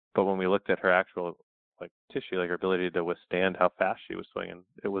 But when we looked at her actual tissue, her ability to withstand how fast she was swinging,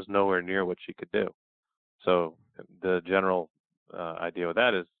 it was nowhere near what she could do. So the general idea with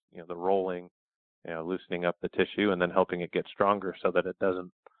that is, the rolling, loosening up the tissue and then helping it get stronger so that it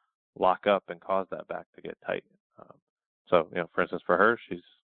doesn't lock up and cause that back to get tight. So, for instance, for her, she's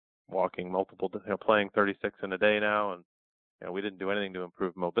walking playing 36 in a day now, and we didn't do anything to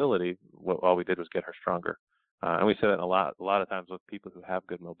improve mobility. All we did was get her stronger. And we say that a lot of times with people who have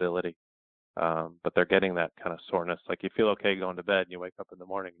good mobility, but they're getting that kind of soreness. Like, you feel okay going to bed and you wake up in the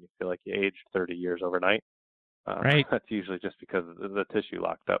morning and you feel like you aged 30 years overnight. Right. That's usually just because the tissue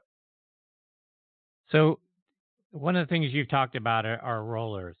locked up. So one of the things you've talked about are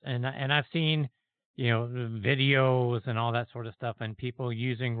rollers, and I've seen, videos and all that sort of stuff, and people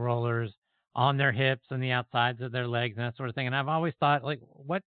using rollers on their hips and the outsides of their legs and that sort of thing. And I've always thought,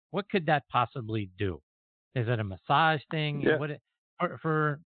 what could that possibly do? Is it a massage thing? Yeah.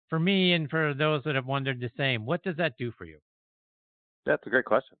 For me and for those that have wondered the same, what does that do for you? That's a great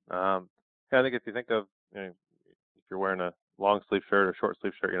question. I think if you think of, if you're wearing a long sleeve shirt or short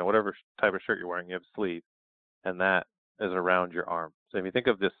sleeve shirt, whatever type of shirt you're wearing, you have a sleeve, and that is around your arm. So if you think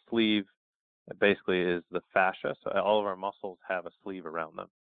of this sleeve, it basically is the fascia. So all of our muscles have a sleeve around them.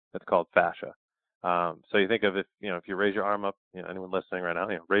 It's called fascia. So you think of if you raise your arm up, anyone listening right now,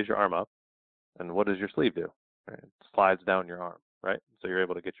 raise your arm up, and what does your sleeve do? Right? It slides down your arm, right? So you're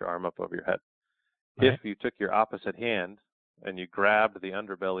able to get your arm up over your head. Right. If you took your opposite hand and you grabbed the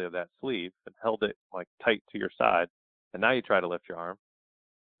underbelly of that sleeve and held it tight to your side, and now you try to lift your arm,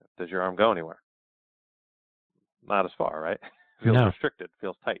 does your arm go anywhere? Not as far, right? Feels restricted,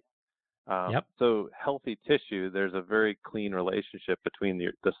 feels tight. Yep. So healthy tissue, there's a very clean relationship between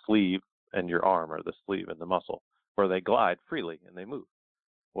the sleeve and your arm, or the sleeve and the muscle, where they glide freely and they move.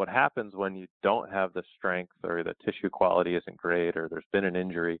 What happens when you don't have the strength, or the tissue quality isn't great, or there's been an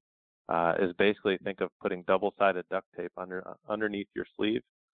injury, is basically think of putting double-sided duct tape underneath your sleeve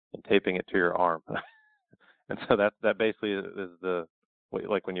and taping it to your arm. And so that basically is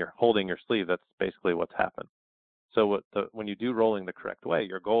when you're holding your sleeve, that's basically what's happened. So when you do rolling the correct way,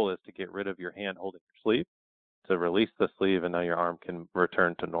 your goal is to get rid of your hand holding your sleeve, to release the sleeve, and now your arm can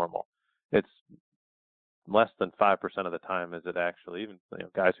return to normal. It's less than 5% of the time is it actually, even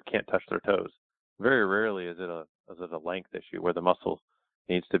guys who can't touch their toes, very rarely is it a length issue where the muscle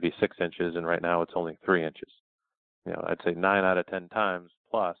needs to be 6 inches, and right now it's only 3 inches. I'd say 9 out of 10 times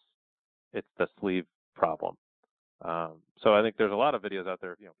plus, it's the sleeve problem. So I think there's a lot of videos out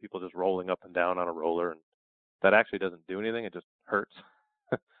there, people just rolling up and down on a roller, and that actually doesn't do anything. It just hurts.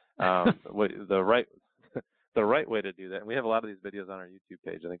 The right way to do that, and we have a lot of these videos on our YouTube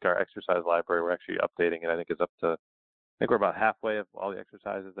page. I think our exercise library, we're actually updating it. I think we're about halfway of all the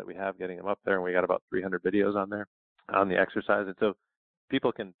exercises that we have, getting them up there, and we got about 300 videos on there on the exercise. And so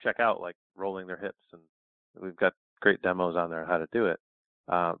people can check out rolling their hips, and we've got great demos on there on how to do it.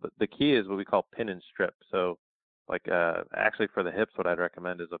 But the key is what we call pin and strip. So actually for the hips, what I'd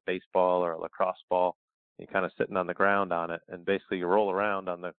recommend is a baseball or a lacrosse ball. You're kind of sitting on the ground on it, and basically you roll around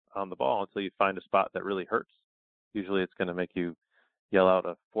on the ball until you find a spot that really hurts. Usually it's going to make you yell out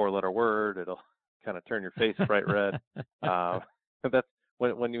a 4-letter word. It'll kind of turn your face bright red. That's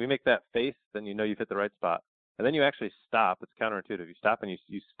when you make that face, then you've hit the right spot. And then you actually stop. It's counterintuitive. You stop and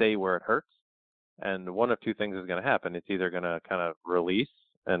you stay where it hurts. And one of two things is going to happen. It's either going to kind of release,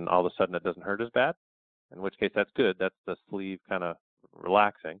 and all of a sudden it doesn't hurt as bad, in which case that's good. That's the sleeve kind of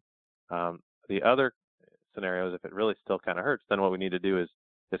relaxing. The other scenario is if it really still kind of hurts, then what we need to do is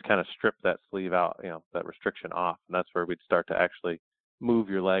kind of strip that sleeve out, that restriction off. And that's where we'd start to actually move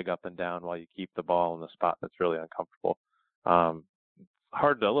your leg up and down while you keep the ball in the spot that's really uncomfortable.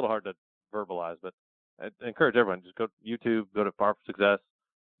 a little hard to verbalize, but I encourage everyone, just go to YouTube, go to Bar for Success.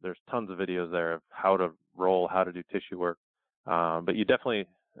 There's tons of videos there of how to roll, how to do tissue work. But you definitely,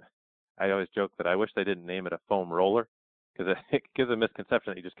 I always joke that I wish they didn't name it a foam roller, because it gives a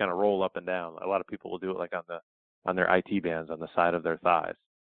misconception that you just kind of roll up and down. A lot of people will do it like on their IT bands on the side of their thighs,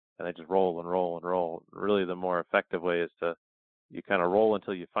 and they just roll and roll and roll. Really, the more effective way is you kind of roll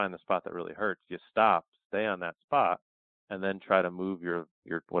until you find the spot that really hurts. You stop, stay on that spot, and then try to move your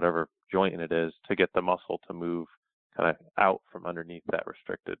whatever joint it is to get the muscle to move kind of out from underneath that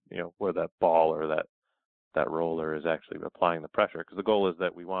restricted, where that ball or that roller is actually applying the pressure. Because the goal is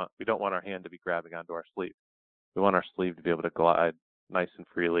that we don't want our hand to be grabbing onto our sleeve. We want our sleeve to be able to glide nice and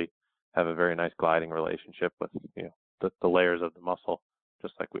freely, have a very nice gliding relationship with the layers of the muscle,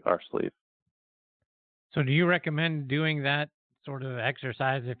 just like our sleeve. So do you recommend doing that sort of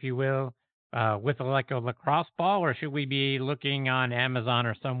exercise, if you will, with like a lacrosse ball, or should we be looking on Amazon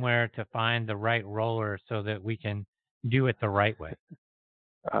or somewhere to find the right roller so that we can do it the right way?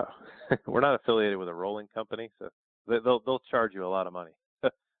 We're not affiliated with a rolling company, so they'll charge you a lot of money.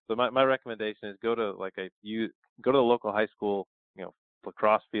 So my recommendation is go to the local high school,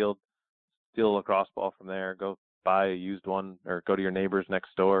 lacrosse field, steal a lacrosse ball from there, go buy a used one, or go to your neighbors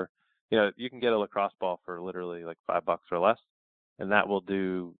next door. You can get a lacrosse ball for literally like $5 or less, and that will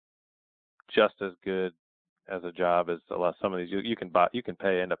do just as good as a job as some of these. You can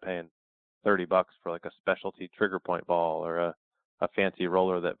end up paying $30 for like a specialty trigger point ball, or a fancy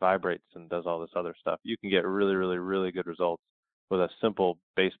roller that vibrates and does all this other stuff. You can get really, really, really good results with a simple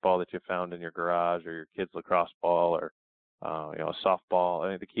baseball that you found in your garage, or your kid's lacrosse ball, or a softball. I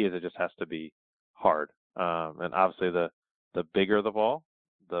mean, the key is it just has to be hard. And obviously, the bigger the ball,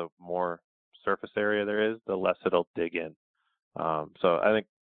 the more surface area there is, the less it'll dig in. So I think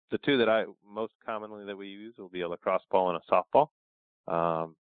the two that most commonly that we use will be a lacrosse ball and a softball.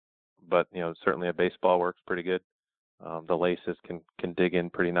 But certainly a baseball works pretty good. The laces can dig in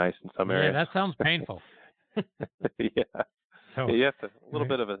pretty nice in some areas. Yeah, that sounds painful. Yeah. So, you have to a little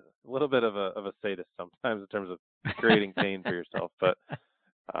bit of a sadist sometimes in terms of creating pain for yourself. But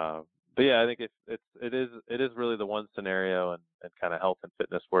yeah, I think it is really the one scenario and kind of health and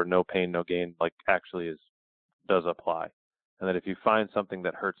fitness where no pain, no gain actually does apply. And that if you find something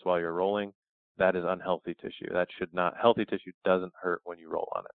that hurts while you're rolling, that is unhealthy tissue. That should not. Healthy tissue doesn't hurt when you roll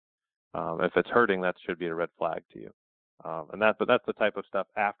on it. If it's hurting, that should be a red flag to you. But that's the type of stuff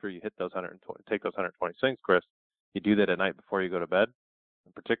after you hit those 120 swings, Chris. You do that at night before you go to bed,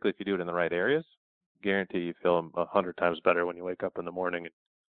 and particularly if you do it in the right areas, guarantee you feel 100 times better when you wake up in the morning and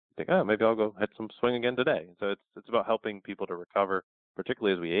think, oh, maybe I'll go hit some swing again today. So it's about helping people to recover,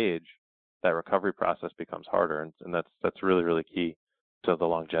 particularly as we age. That recovery process becomes harder, and that's really, really key to the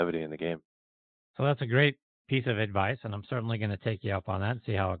longevity in the game. So that's a great piece of advice, and I'm certainly going to take you up on that and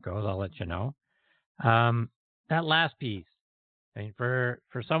see how it goes. I'll let you know. That last piece, I mean, for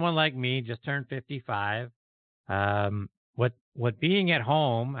someone like me, just turned 55, what being at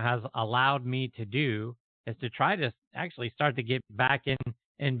home has allowed me to do is to try to actually start to get back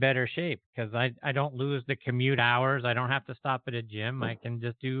in better shape, because I don't lose the commute hours. I don't have to stop at a gym. I can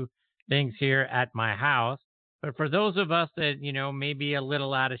just do things here at my house. But for those of us that, maybe a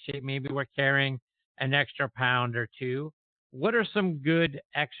little out of shape, maybe we're carrying an extra pound or two, what are some good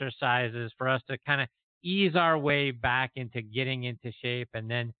exercises for us to kind of ease our way back into getting into shape, and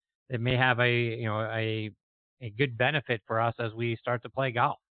then it may have a good benefit for us as we start to play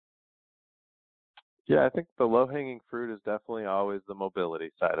golf? Yeah, I think the low-hanging fruit is definitely always the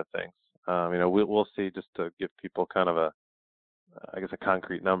mobility side of things. We'll see, just to give people kind of a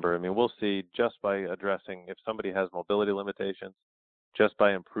concrete number. I mean, we'll see just by addressing if somebody has mobility limitations, just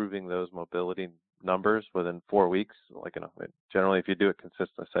by improving those mobility numbers within 4 weeks. Generally, if you do it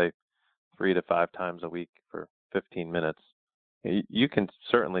consistently, say 3 to 5 times a week for 15 minutes, you can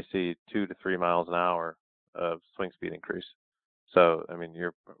certainly see 2 to 3 miles an hour of swing speed increase. So, I mean,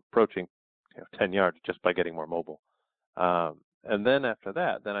 you're approaching 10 yards just by getting more mobile. And then after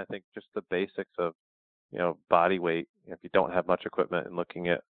that, then I think just the basics of, body weight. If you don't have much equipment, and looking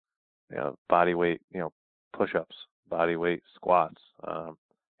at, body weight, push-ups, body weight squats.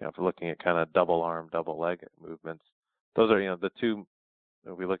 If we're looking at kind of double arm, double leg movements, those are, the two.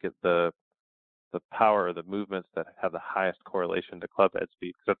 If we look at the power of the movements that have the highest correlation to club head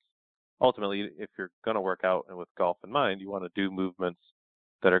speed, because that's ultimately, if you're going to work out and with golf in mind, you want to do movements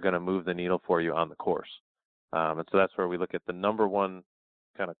that are going to move the needle for you on the course. And so that's where we look at the number one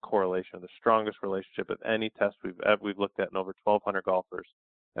kind of correlation, the strongest relationship of any test we've looked at in over 1,200 golfers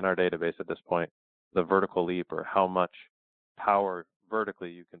in our database at this point. The vertical leap, or how much power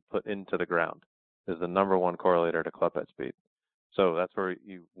vertically you can put into the ground, is the number one correlator to club head speed. So that's where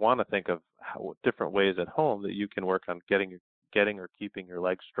you want to think of different ways at home that you can work on getting or keeping your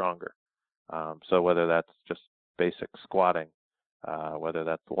legs stronger. So whether that's just basic squatting, whether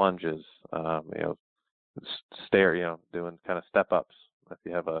that's lunges, doing kind of step ups. If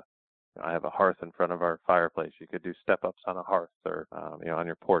you have I have a hearth in front of our fireplace. You could do step ups on a hearth or, on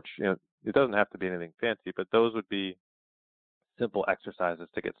your porch. It doesn't have to be anything fancy, but those would be simple exercises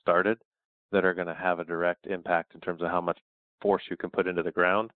to get started that are going to have a direct impact in terms of how much force you can put into the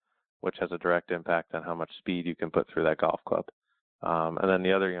ground, which has a direct impact on how much speed you can put through that golf club. And then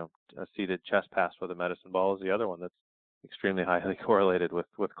the other, a seated chest pass with a medicine ball is the other one that's extremely highly correlated with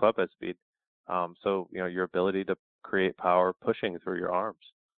club head speed. So, your ability to create power pushing through your arms.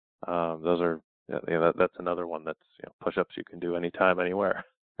 Those are, that's another one that's, push-ups you can do anytime, anywhere.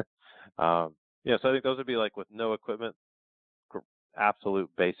 So I think those would be like with no equipment, absolute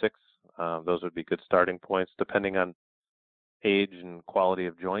basics. Those would be good starting points. Depending on age and quality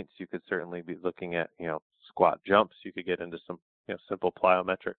of joints, you could certainly be looking at, squat jumps. You could get into some, simple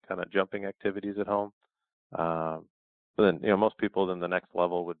plyometric kind of jumping activities at home. But then, most people, then the next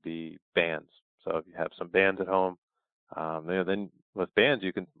level would be bands. So if you have some bands at home, then with bands,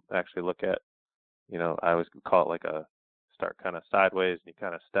 you can actually look at, I always call it like start kind of sideways and you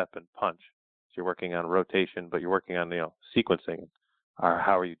kind of step and punch. So you're working on rotation, but you're working on, sequencing.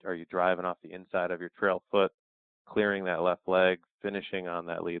 How are you driving off the inside of your trail foot, clearing that left leg, finishing on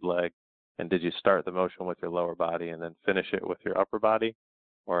that lead leg? And did you start the motion with your lower body and then finish it with your upper body?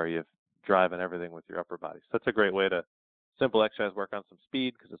 Or are you driving everything with your upper body? So that's a great way to simple exercise, work on some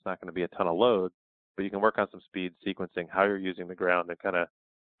speed because it's not going to be a ton of load, but you can work on some speed, sequencing how you're using the ground and kind of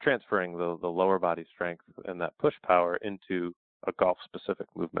transferring the lower body strength and that push power into a golf-specific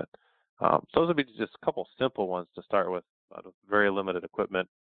movement. So those would be just a couple simple ones to start with, out of very limited equipment.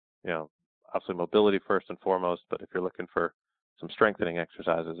 Obviously mobility first and foremost, but if you're looking for some strengthening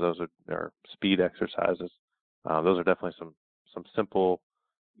exercises, or speed exercises, those are definitely some simple,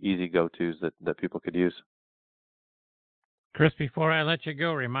 easy go-tos that people could use. Chris, before I let you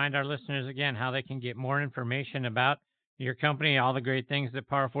go, remind our listeners again how they can get more information about your company, all the great things that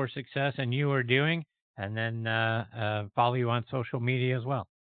Power for Success and you are doing, and then follow you on social media as well.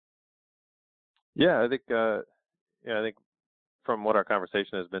 Yeah, I think from what our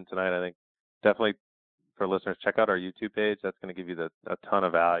conversation has been tonight, I think definitely for listeners, check out our YouTube page. That's going to give you a ton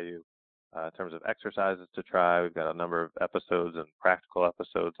of value in terms of exercises to try. We've got a number of episodes and practical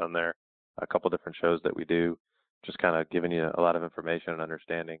episodes on there, a couple different shows that we do, just kind of giving you a lot of information and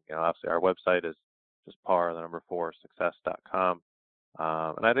understanding. Obviously our website is just success.com.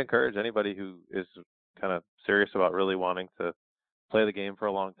 And I'd encourage anybody who is kind of serious about really wanting to play the game for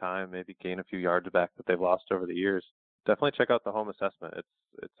a long time, maybe gain a few yards back that they've lost over the years, definitely check out the home assessment.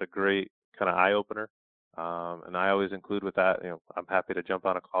 It's a great kind of eye opener. And I always include with that, I'm happy to jump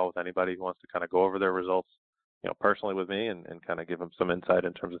on a call with anybody who wants to kind of go over their results, personally with me and kind of give them some insight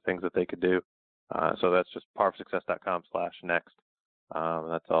in terms of things that they could do. So that's just powerforsuccess.com/next.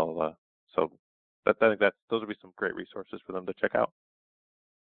 That's all. I think those would be some great resources for them to check out.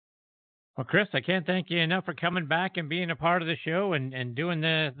 Well, Chris, I can't thank you enough for coming back and being a part of the show and doing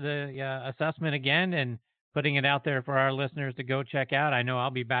the assessment again and putting it out there for our listeners to go check out. I know I'll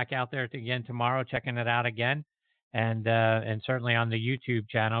be back out there again tomorrow, checking it out again, and certainly on the YouTube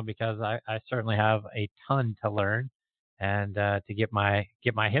channel because I certainly have a ton to learn and to get my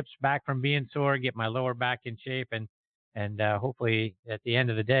hips back from being sore, get my lower back in shape, and hopefully at the end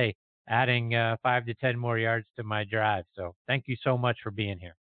of the day, adding 5 to 10 more yards to my drive. So thank you so much for being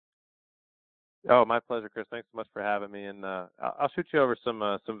here. Oh, my pleasure, Chris. Thanks so much for having me. And I'll shoot you over some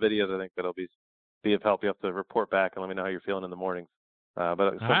videos I think that'll be of help. You have to report back and let me know how you're feeling in the mornings.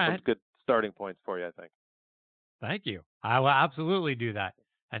 But some good starting points for you, I think. Thank you. I will absolutely do that.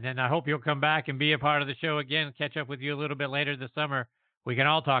 And then I hope you'll come back and be a part of the show again, catch up with you a little bit later this summer. We can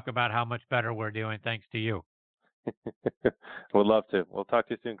all talk about how much better we're doing thanks to you. Would love to. We'll talk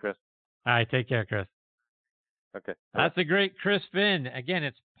to you soon, Chris. All right. Take care, Chris. Okay. That's the great Chris Finn. Again,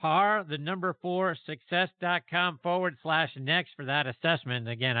 it's success.com/next for that assessment.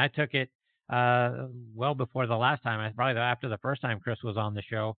 Again, I took it well before the last time, probably after the first time Chris was on the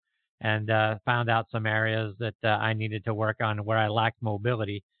show, and found out some areas that I needed to work on where I lacked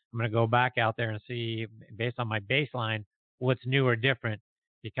mobility. I'm going to go back out there and see, based on my baseline, what's new or different.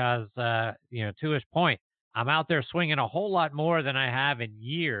 Because, to his point, I'm out there swinging a whole lot more than I have in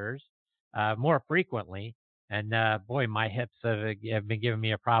years, more frequently. And boy, my hips have been giving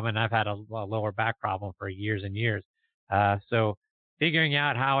me a problem. And I've had a lower back problem for years and years. So figuring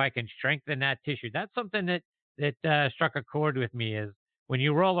out how I can strengthen that tissue, that's something that struck a chord with me. Is when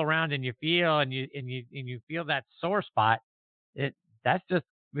you roll around and you feel and you feel that sore spot, That's just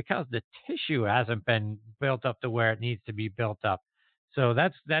because the tissue hasn't been built up to where it needs to be built up. So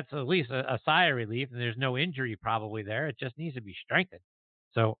that's at least a sigh of relief, and there's no injury probably there. It just needs to be strengthened.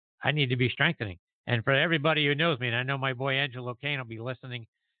 So I need to be strengthening. And for everybody who knows me, and I know my boy Angelo Kane will be listening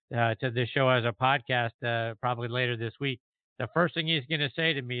to this show as a podcast probably later this week, the first thing he's going to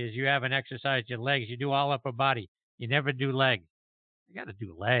say to me is, you haven't exercised your legs. You do all upper body. You never do legs. I got to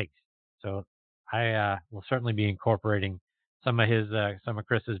do legs. So I will certainly be incorporating some of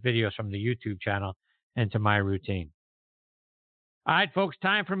Chris's videos from the YouTube channel into my routine. All right, folks,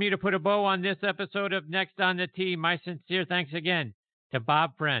 time for me to put a bow on this episode of Next on the Tee. My sincere thanks again to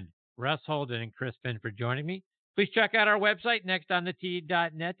Bob Friend, Russ Holden, and Chris Finn for joining me. Please check out our website,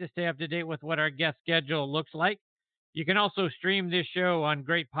 nextonthetee.net, to stay up to date with what our guest schedule looks like. You can also stream this show on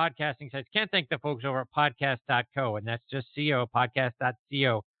great podcasting sites. Can't thank the folks over at podcast.co, and that's just CO,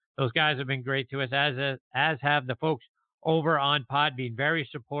 podcast.co. Those guys have been great to us, as have the folks over on Podbean. Very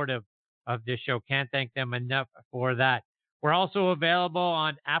supportive of this show. Can't thank them enough for that. We're also available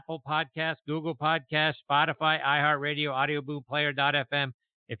on Apple Podcasts, Google Podcasts, Spotify, iHeartRadio, Audioboom, Player.fm.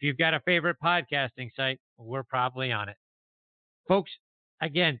 If you've got a favorite podcasting site, we're probably on it. Folks,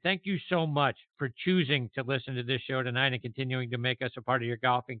 again, thank you so much for choosing to listen to this show tonight and continuing to make us a part of your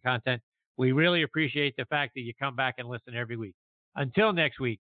golfing content. We really appreciate the fact that you come back and listen every week. Until next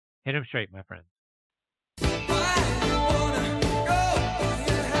week, hit 'em straight, my friends.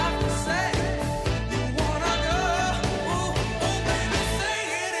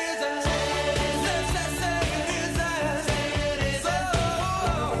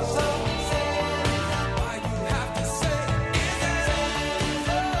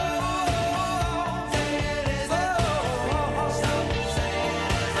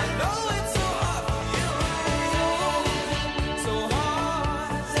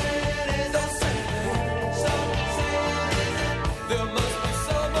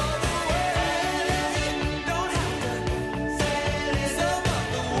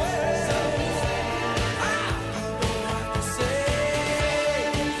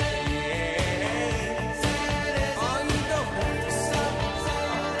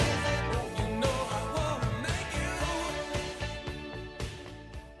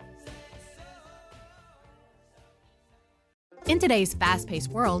 In today's fast-paced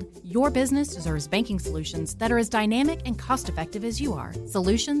world, your business deserves banking solutions that are as dynamic and cost-effective as you are.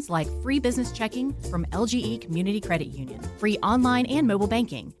 Solutions like free business checking from LGE Community Credit Union, free online and mobile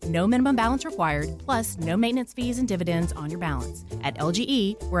banking, no minimum balance required, plus no maintenance fees and dividends on your balance. At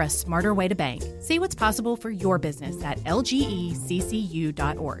LGE, we're a smarter way to bank. See what's possible for your business at lgeccu.org.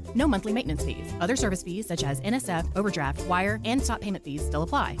 No monthly maintenance fees. Other service fees such as NSF, overdraft, wire, and stop payment fees still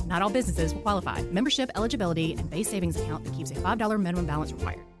apply. Not all businesses will qualify. Membership eligibility and base savings account that keeps a $5 minimum balance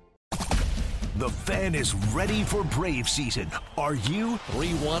required. The Fan is ready for Brave season. Are you?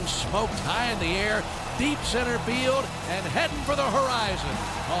 3-1 smoked high in the air, deep center field, and heading for the horizon.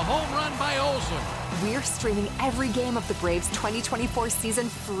 A home run by Olsen. We're streaming every game of the Braves 2024 season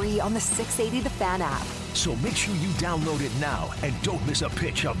free on the 680 The Fan app. So make sure you download it now and don't miss a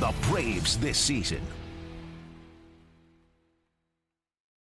pitch of the Braves this season.